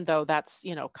step, even though that's,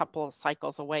 a couple of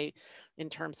cycles away in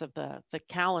terms of the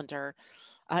calendar.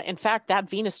 In fact, that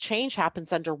Venus change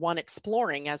happens under 1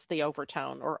 exploring as the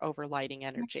overtone or overlighting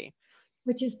energy.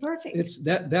 Which is perfect.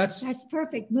 That's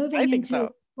perfect. Moving into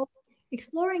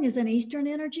exploring is an Eastern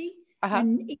energy.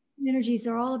 And Eastern energies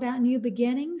are all about new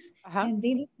beginnings. And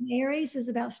Venus in Aries is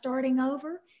about starting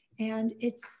over. And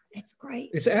it's great.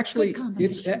 It's actually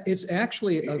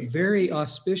a very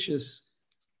auspicious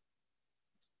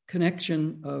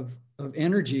connection of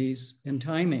energies and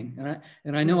timing.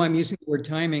 And I know I'm using the word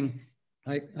timing.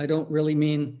 I don't really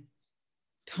mean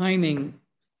timing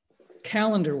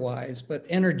calendar-wise, but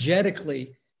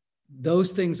energetically,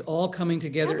 those things all coming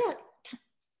together. How about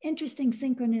interesting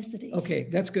synchronicities? Okay,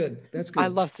 that's good. I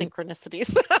love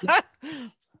synchronicities.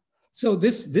 So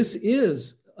this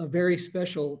is a very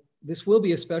special, this will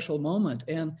be a special moment.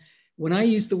 And when I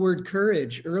used the word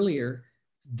courage earlier,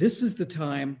 this is the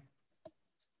time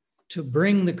to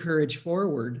bring the courage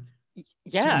forward.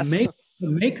 Yes. To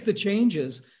make the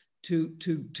changes,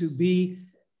 to be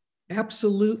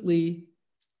absolutely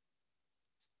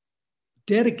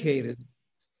dedicated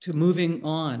to moving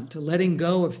on, to letting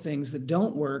go of things that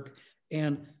don't work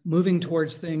and moving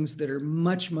towards things that are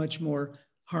much, much more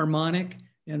harmonic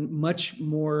and much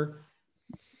more,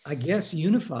 I guess,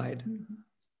 unified.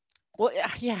 Well,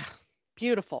 yeah,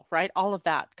 beautiful, right? All of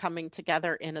that coming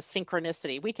together in a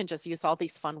synchronicity. We can just use all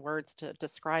these fun words to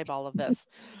describe all of this.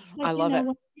 I love it.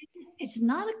 It's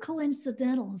not a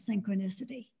coincidental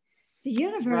synchronicity. The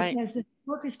universe has it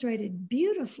orchestrated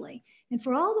beautifully. And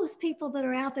for all those people that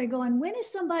are out there going, when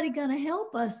is somebody going to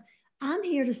help us? I'm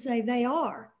here to say they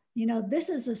are. This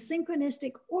is a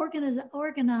synchronistic,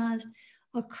 organized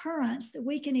occurrence that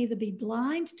we can either be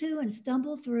blind to and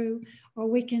stumble through, or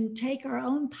we can take our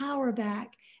own power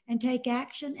back and take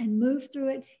action and move through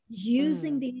it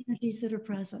using the energies that are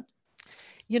present.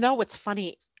 What's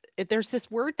funny? There's this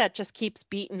word that just keeps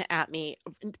beating at me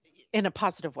in a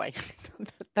positive way.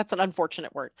 That's an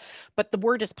unfortunate word, but the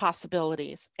word is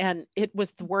possibilities. And it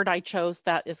was the word I chose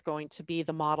that is going to be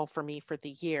the model for me for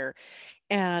the year.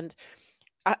 And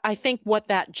I think what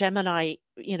that Gemini,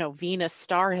 Venus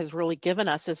star has really given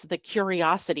us is the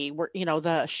curiosity, where,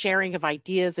 the sharing of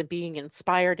ideas and being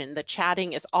inspired, and the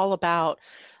chatting is all about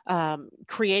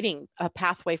creating a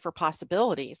pathway for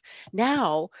possibilities.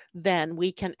 Now, then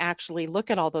we can actually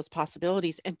look at all those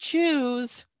possibilities and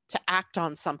choose to act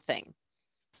on something.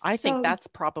 I think that's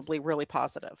probably really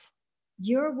positive.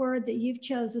 Your word that you've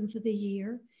chosen for the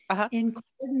year, in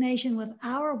coordination with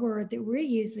our word that we're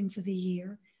using for the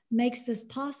year, makes this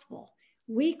possible.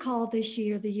 We call this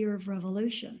year the year of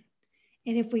revolution.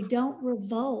 And if we don't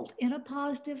revolt in a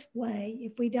positive way,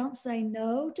 if we don't say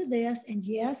no to this and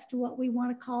yes to what we want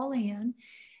to call in,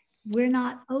 we're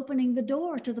not opening the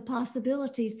door to the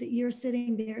possibilities that you're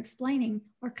sitting there explaining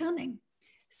are coming.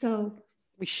 So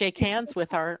We shake hands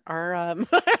with our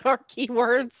our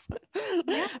keywords.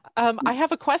 Yeah. I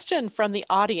have a question from the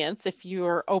audience, if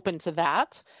you're open to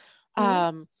that.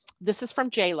 This is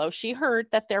from JLo. She heard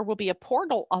that there will be a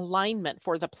portal alignment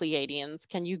for the Pleiadians.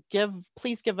 Can you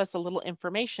please give us a little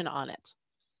information on it?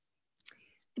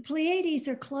 The Pleiades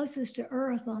are closest to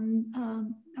Earth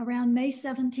on around May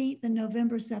 17th and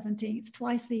November 17th,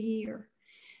 twice a year.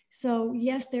 So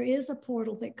yes, there is a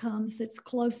portal that comes that's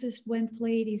closest when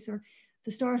Pleiades or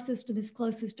the star system is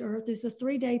closest to Earth. There's a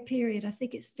 3-day period. I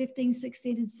think it's 15,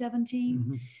 16, and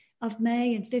 17 of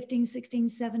May and 15, 16,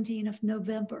 17 of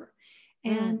November.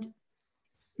 And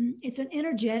it's an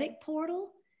energetic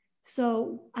portal.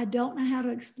 So I don't know how to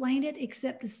explain it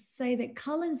except to say that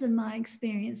Cullen's and my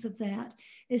experience of that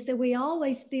is that we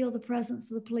always feel the presence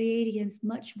of the Pleiadians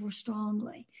much more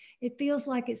strongly. It feels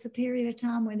like it's a period of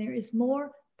time when there is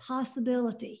more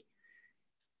possibility,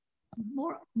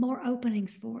 more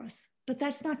openings for us. But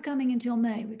that's not coming until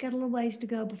May. We've got a little ways to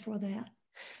go before that.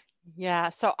 Yeah.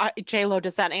 So JLo,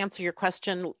 does that answer your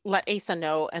question? Let Asa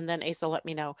know, and then Asa let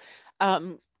me know.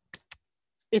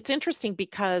 It's interesting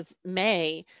because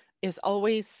May is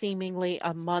always seemingly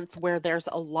a month where there's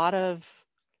a lot of,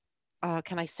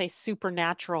 can I say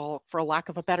supernatural, for lack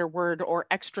of a better word, or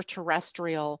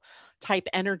extraterrestrial type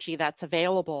energy that's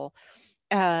available.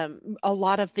 A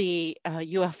lot of the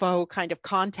UFO kind of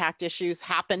contact issues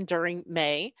happen during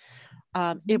May.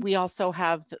 We also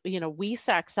have,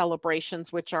 Wesak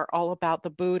celebrations, which are all about the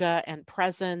Buddha and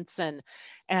presence, and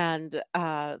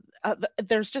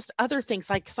there's just other things,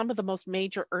 like some of the most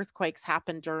major earthquakes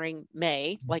happen during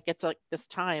May, like it's like this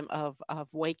time of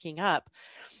waking up.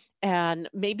 And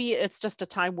maybe it's just a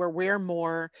time where we're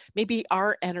more, maybe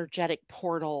our energetic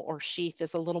portal or sheath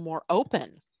is a little more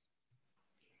open.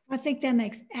 I think that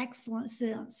makes excellent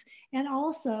sense. And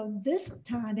also this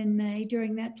time in May,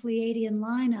 during that Pleiadian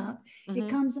lineup, it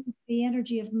comes into the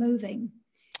energy of moving.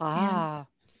 And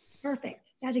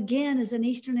perfect. That again is an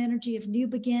Eastern energy of new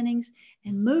beginnings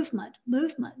and movement.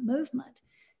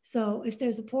 So if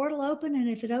there's a portal open, and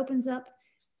if it opens up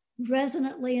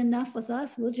resonantly enough with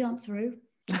us, we'll jump through.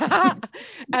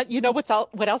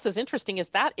 What else is interesting is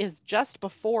that is just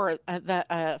before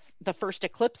the first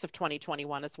eclipse of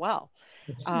 2021 as well.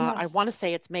 Yes. I want to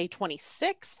say it's May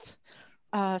 26th,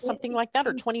 something like that,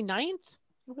 or 29th.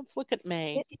 Let's look at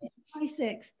May. It's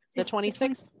 26th. The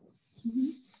 26th.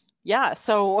 Yeah.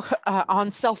 So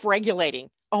on self-regulating.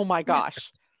 Oh my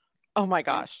gosh. Oh my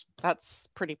gosh, that's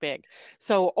pretty big.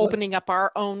 So opening up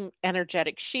our own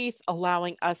energetic sheath,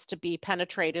 allowing us to be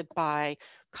penetrated by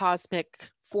cosmic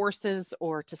forces,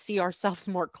 or to see ourselves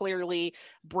more clearly,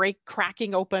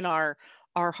 cracking open our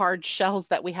hard shells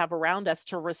that we have around us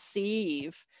to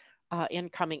receive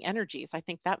incoming energies. I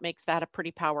think that makes that a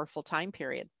pretty powerful time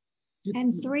period.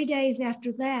 And 3 days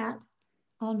after that,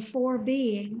 on 4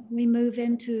 being, we move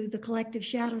into the collective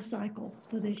shadow cycle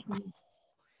for this year.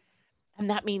 And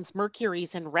that means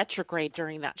Mercury's in retrograde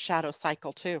during that shadow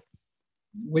cycle too.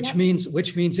 Which means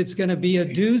it's going to be a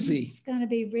doozy. It's going to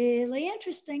be really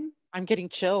interesting. I'm getting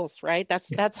chills, right?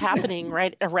 That's happening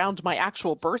right around my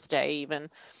actual birthday even.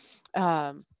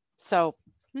 So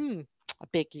a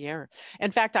big year.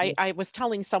 In fact, I was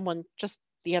telling someone just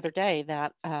the other day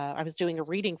that I was doing a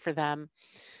reading for them.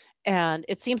 And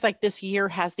it seems like this year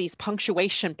has these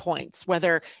punctuation points,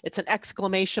 whether it's an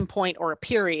exclamation point or a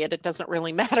period, it doesn't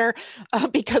really matter,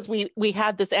 because we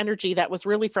had this energy that was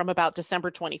really from about December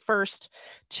 21st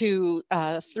to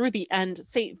through the end,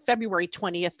 say February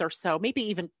 20th or so, maybe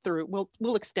even through,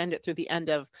 we'll extend it through the end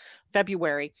of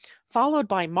February, followed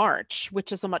by March,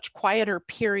 which is a much quieter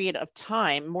period of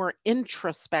time, more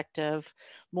introspective,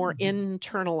 more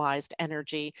internalized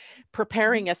energy,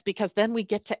 preparing us, because then we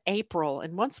get to April.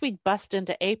 And once we bust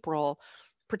into April,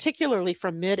 particularly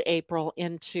from mid-April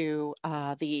into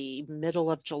the middle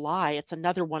of July, it's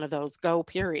another one of those go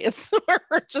periods where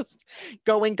we're just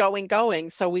going.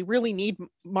 So we really need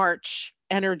March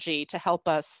energy to help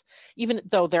us, even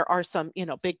though there are some,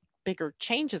 bigger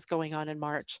changes going on in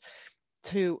March,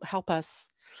 to help us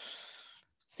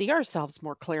see ourselves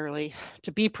more clearly,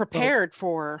 to be prepared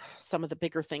for some of the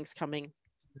bigger things coming.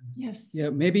 Yes. Yeah,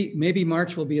 maybe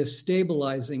March will be a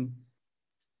stabilizing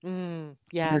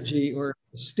energy, or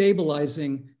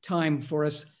stabilizing time for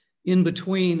us in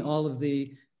between all of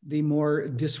the more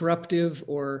disruptive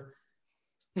or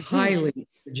highly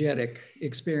energetic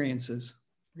experiences.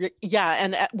 Yeah.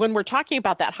 And when we're talking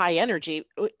about that high energy,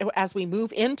 as we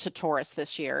move into Taurus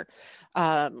this year,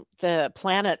 the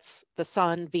planets, the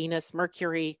Sun, Venus,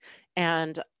 Mercury,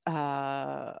 and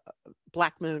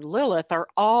Black Moon Lilith are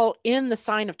all in the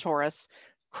sign of Taurus,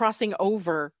 crossing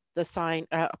over the sign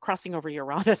crossing over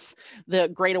Uranus, the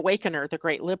great awakener, the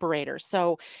great liberator.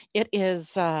 So it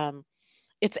is,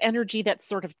 it's energy that's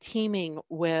sort of teeming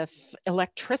with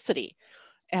electricity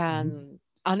and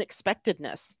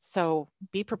unexpectedness. So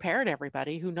be prepared,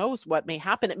 everybody. Who knows what may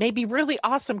happen? It may be really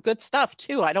awesome, good stuff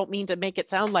too. I don't mean to make it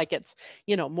sound like it's,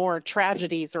 more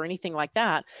tragedies or anything like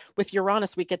that. With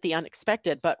Uranus, we get the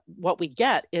unexpected, but what we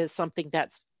get is something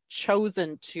that's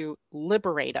chosen to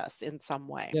liberate us in some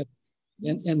way. Yeah.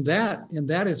 And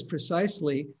that is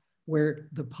precisely where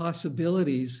the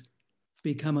possibilities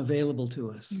become available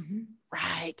to us.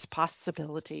 Right.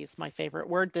 Possibilities, my favorite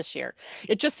word this year.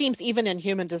 It just seems even in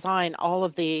human design, all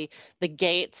of the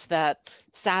gates that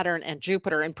Saturn and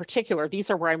Jupiter in particular, these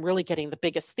are where I'm really getting the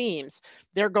biggest themes.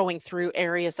 They're going through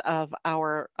areas of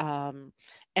our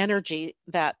energy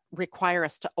that require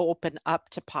us to open up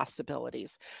to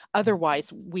possibilities.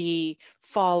 Otherwise, we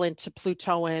fall into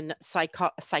Plutoan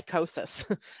psychosis.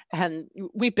 And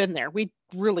we've been there. We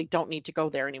really don't need to go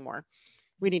there anymore.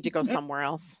 We need to go somewhere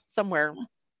else, somewhere.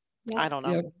 Yeah. I don't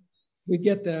know. Yeah, we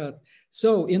get that.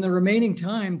 So in the remaining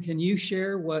time, can you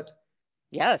share what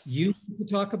you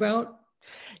talk about?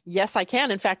 Yes, I can.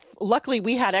 In fact, luckily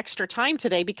we had extra time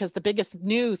today because the biggest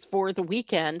news for the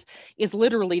weekend is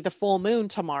literally the full moon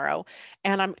tomorrow.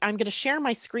 And I'm going to share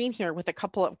my screen here with a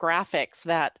couple of graphics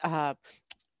that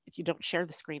you don't share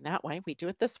the screen that way. We do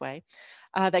it this way.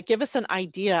 That give us an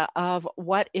idea of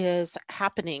what is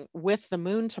happening with the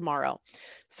moon tomorrow.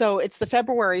 So it's the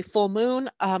February full moon.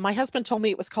 My husband told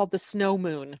me it was called the snow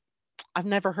moon. I've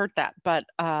never heard that, but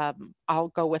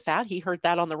I'll go with that. He heard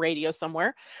that on the radio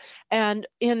somewhere. And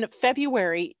in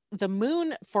February, the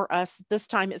moon for us this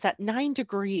time is at 9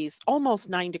 degrees, almost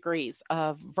 9 degrees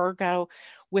of Virgo,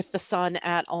 with the sun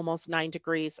at almost 9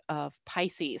 degrees of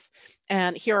Pisces.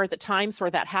 And here are the times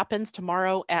where that happens.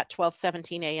 Tomorrow at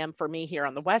 12:17 a.m. for me here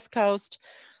on the West Coast,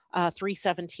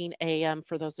 3:17 a.m.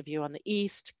 for those of you on the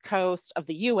East Coast of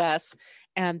the U.S.,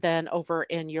 and then over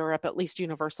in Europe, at least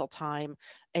Universal Time,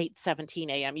 8:17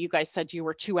 a.m. You guys said you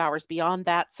were 2 hours beyond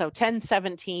that, so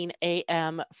 10:17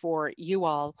 a.m. for you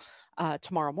all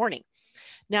tomorrow morning.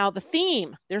 Now,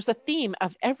 there's a theme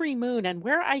of every moon, and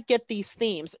where I get these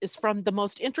themes is from the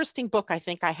most interesting book I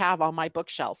think I have on my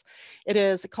bookshelf. It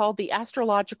is called The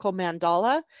Astrological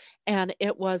Mandala, and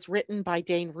it was written by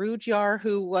Dane Rudhyar,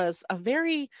 who was a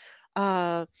very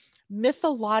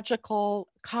mythological,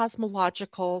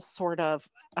 cosmological sort of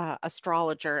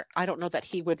astrologer. I don't know that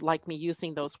he would like me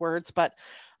using those words, but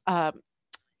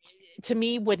to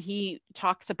me, when he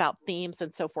talks about themes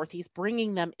and so forth, he's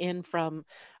bringing them in from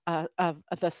of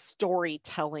the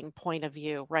storytelling point of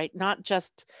view, right? Not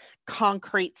just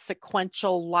concrete,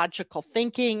 sequential, logical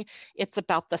thinking. It's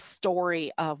about the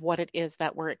story of what it is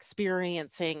that we're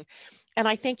experiencing. And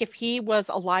I think if he was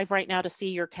alive right now to see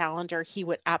your calendar, he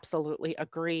would absolutely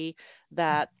agree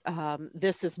that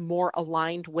this is more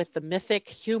aligned with the mythic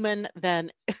human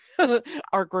than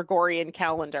our Gregorian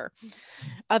calendar.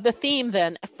 The theme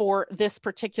then for this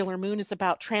particular moon is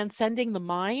about transcending the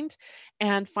mind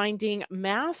and finding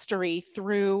mastery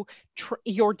through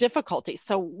your difficulties.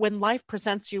 So when life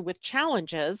presents you with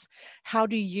challenges, how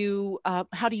do you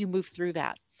move through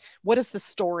that? What is the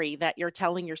story that you're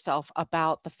telling yourself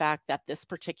about the fact that this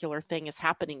particular thing is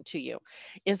happening to you?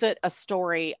 Is it a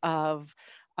story of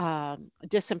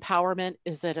disempowerment?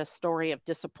 Is it a story of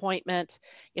disappointment?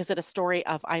 Is it a story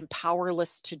of I'm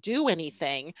powerless to do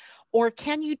anything? Or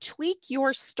can you tweak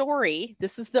your story?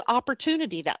 This is the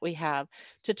opportunity that we have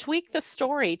to tweak the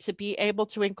story to be able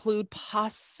to include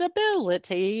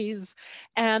possibilities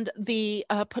and the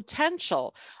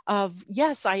potential of,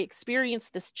 yes, I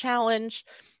experienced this challenge,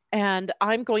 and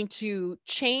I'm going to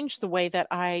change the way that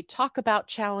I talk about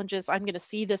challenges. I'm going to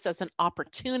see this as an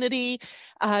opportunity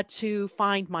to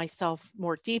find myself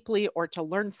more deeply or to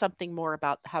learn something more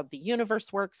about how the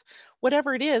universe works.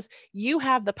 Whatever it is, you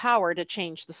have the power to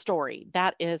change the story.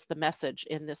 That is the message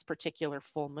in this particular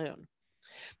full moon.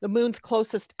 The moon's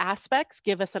closest aspects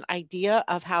give us an idea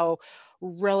of how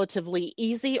relatively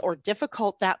easy or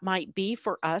difficult that might be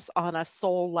for us on a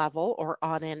soul level or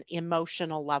on an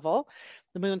emotional level.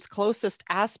 The moon's closest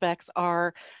aspects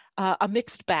are a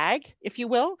mixed bag, if you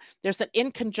will. There's an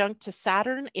inconjunct to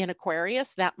Saturn in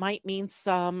Aquarius. That might mean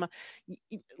some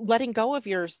letting go of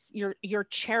your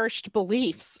cherished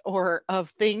beliefs or of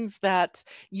things that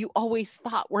you always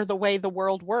thought were the way the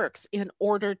world works in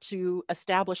order to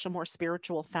establish a more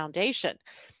spiritual foundation,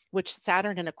 which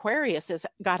Saturn in Aquarius has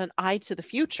got an eye to the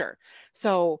future.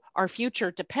 So our future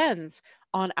depends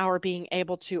on our being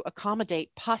able to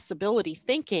accommodate possibility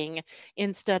thinking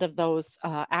instead of those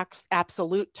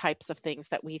absolute types of things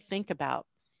that we think about.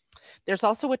 There's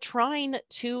also a trine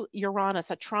to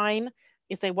Uranus. A trine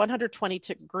is a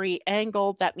 120-degree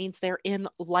angle. That means they're in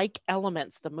like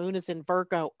elements. The moon is in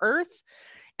Virgo, Earth,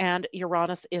 and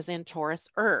Uranus is in Taurus,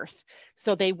 Earth.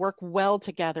 So they work well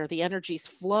together. The energies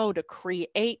flow to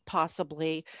create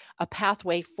possibly a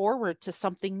pathway forward to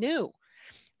something new,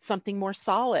 something more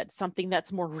solid, something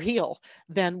that's more real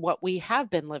than what we have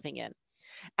been living in.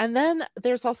 And then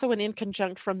there's also an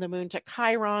inconjunct from the moon to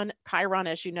Chiron. Chiron,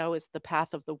 as you know, is the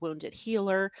path of the wounded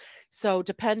healer. So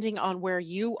depending on where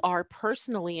you are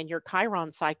personally in your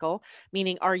Chiron cycle,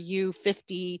 meaning are you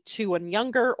 52 and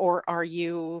younger, or are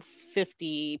you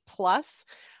 50 plus?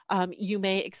 You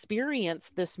may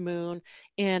experience this moon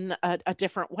in a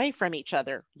different way from each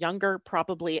other. Younger,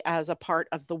 probably as a part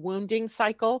of the wounding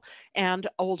cycle, and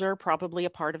older, probably a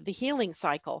part of the healing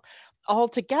cycle.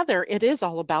 Altogether, it is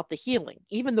all about the healing.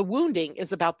 Even the wounding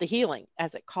is about the healing,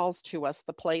 as it calls to us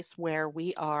the place where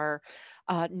we are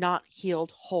not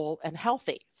healed, whole, and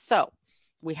healthy. So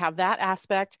we have that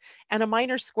aspect, and a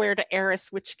minor square to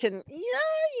Eris, which can,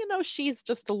 she's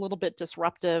just a little bit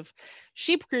disruptive.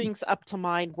 She brings up to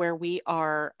mind where we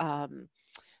are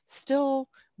still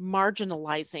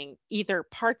marginalizing either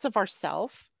parts of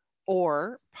ourself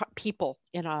or people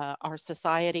in our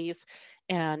societies.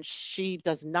 And she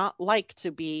does not like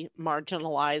to be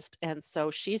marginalized. And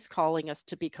so she's calling us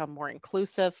to become more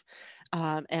inclusive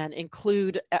and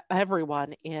include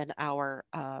everyone in our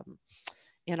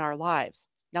lives.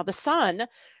 Now, the sun,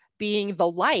 being the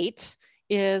light,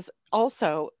 is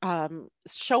also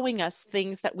showing us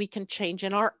things that we can change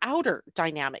in our outer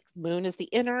dynamics. Moon is the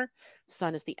inner,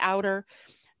 sun is the outer.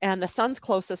 And the sun's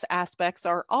closest aspects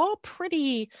are all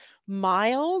pretty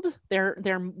mild. They're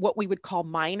what we would call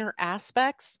minor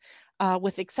aspects,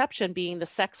 with exception being the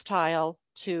sextile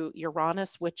to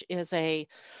Uranus, which is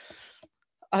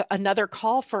another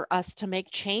call for us to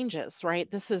make changes, right?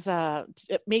 This is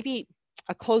maybe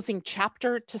a closing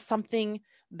chapter to something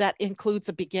that includes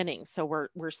a beginning. So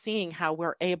we're seeing how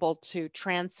we're able to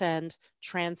transcend,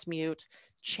 transmute,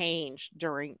 change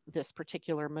during this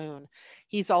particular moon.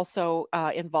 He's also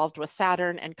involved with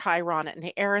Saturn and Chiron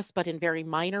and Eris, but in very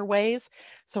minor ways.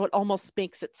 So it almost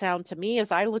makes it sound to me,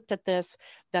 as I looked at this,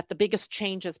 that the biggest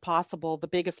changes possible, the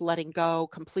biggest letting go,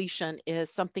 completion, is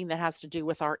something that has to do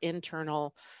with our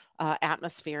internal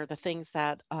atmosphere, the things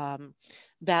that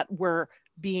were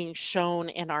being shown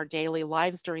in our daily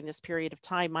lives during this period of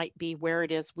time might be where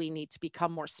it is we need to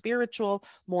become more spiritual,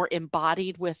 more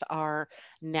embodied with our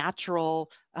natural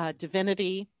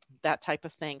divinity, that type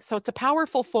of thing. So it's a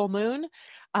powerful full moon,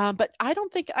 but I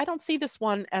don't see this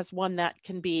one as one that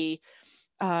can be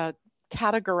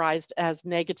categorized as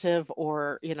negative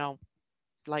or,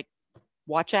 like,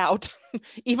 watch out.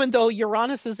 Even though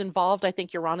Uranus is involved, I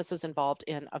think Uranus is involved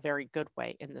in a very good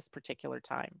way in this particular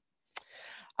time.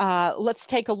 Let's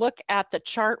take a look at the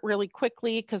chart really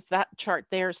quickly, because that chart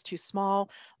there is too small.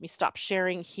 Let me stop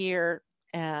sharing here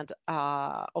and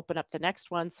open up the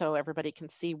next one so everybody can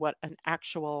see what an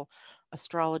actual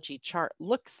astrology chart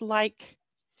looks like.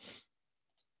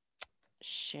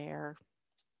 Share.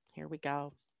 Here we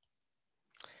go.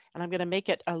 And I'm going to make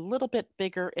it a little bit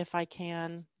bigger if I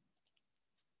can.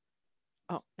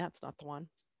 Oh, that's not the one.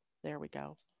 There we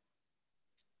go.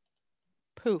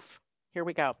 Poof. Here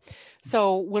we go.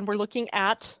 So when we're looking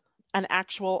at an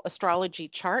actual astrology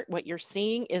chart, what you're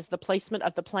seeing is the placement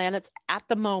of the planets at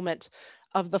the moment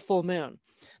of the full moon.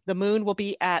 The moon will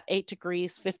be at 8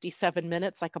 degrees, 57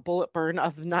 minutes, like a bullet burn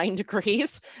of 9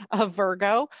 degrees of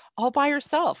Virgo, all by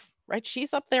herself, right?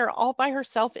 She's up there all by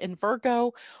herself in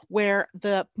Virgo, where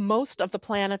the most of the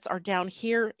planets are down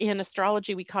here. In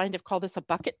astrology, we kind of call this a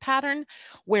bucket pattern,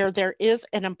 where there is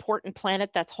an important planet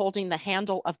that's holding the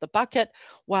handle of the bucket,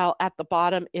 while at the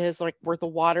bottom is like where the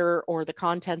water or the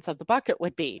contents of the bucket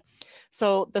would be.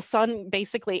 So the sun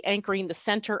basically anchoring the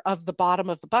center of the bottom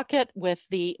of the bucket, with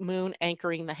the moon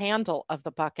anchoring the handle of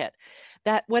the bucket.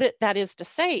 That is to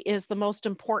say is the most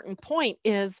important point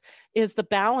is the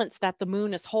balance that the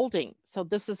moon is holding. So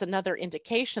this is another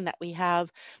indication that we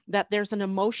have that there's an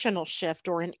emotional shift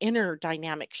or an inner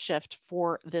dynamic shift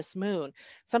for this moon.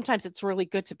 Sometimes it's really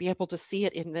good to be able to see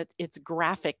it in its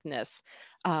graphicness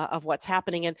of what's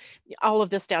happening. And all of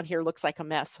this down here looks like a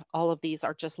mess. All of these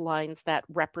are just lines that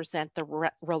represent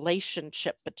the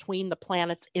relationship between the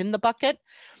planets in the bucket.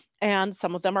 And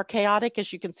some of them are chaotic,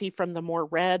 as you can see from the more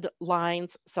red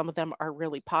lines. Some of them are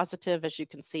really positive, as you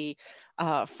can see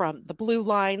from the blue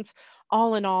lines.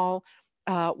 All in all,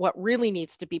 what really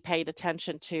needs to be paid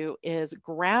attention to is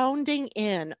grounding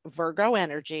in Virgo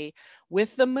energy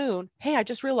with the moon. Hey, I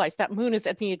just realized that moon is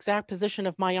at the exact position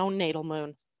of my own natal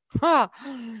moon. Huh.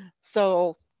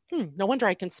 So no wonder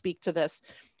I can speak to this.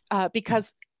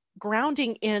 because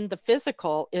grounding in the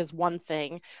physical is one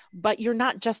thing, but you're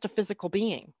not just a physical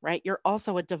being, right? You're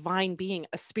also a divine being,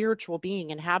 a spiritual being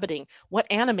inhabiting. What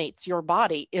animates your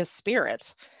body is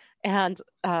spirit. And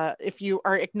if you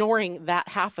are ignoring that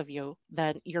half of you,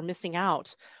 then you're missing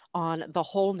out on the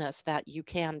wholeness that you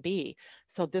can be.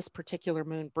 So this particular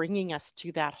moon bringing us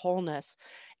to that wholeness,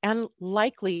 and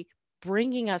likely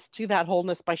bringing us to that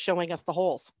wholeness by showing us the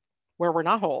holes where we're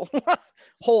not whole.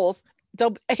 Holes,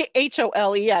 Holes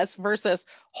versus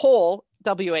whole,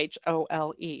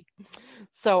 Whole.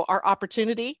 So our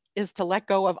opportunity is to let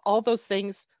go of all those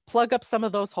things, plug up some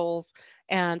of those holes,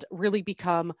 and really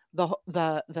become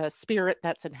the spirit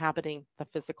that's inhabiting the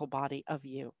physical body of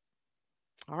you.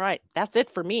 All right, that's it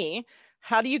for me.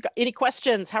 Any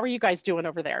questions? How are you guys doing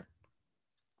over there?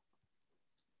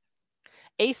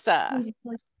 Asa.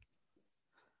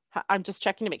 I'm just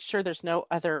checking to make sure there's no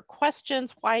other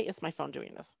questions. Why is my phone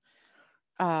doing this?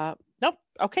 Nope.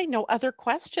 Okay, no other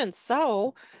questions.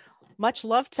 So much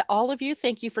love to all of you.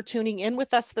 Thank you for tuning in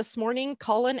with us this morning.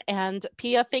 Cullen and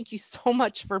Pia, thank you so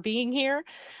much for being here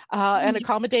and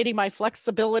accommodating my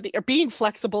flexibility, or being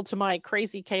flexible to my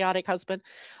crazy, chaotic husband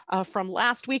from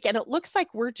last week. And it looks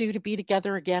like we're due to be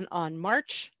together again on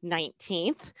March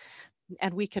 19th.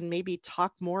 And we can maybe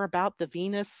talk more about the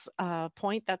Venus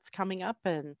point that's coming up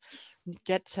and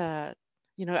get to,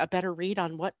 a better read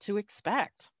on what to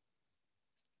expect.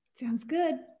 Sounds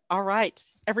good. All right,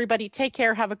 everybody, take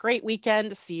care. Have a great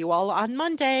weekend. See you all on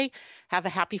Monday. Have a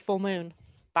happy full moon.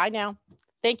 Bye now.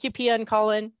 Thank you, Pia and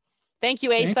Colin. Thank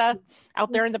you, Asa,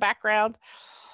 out there in the background.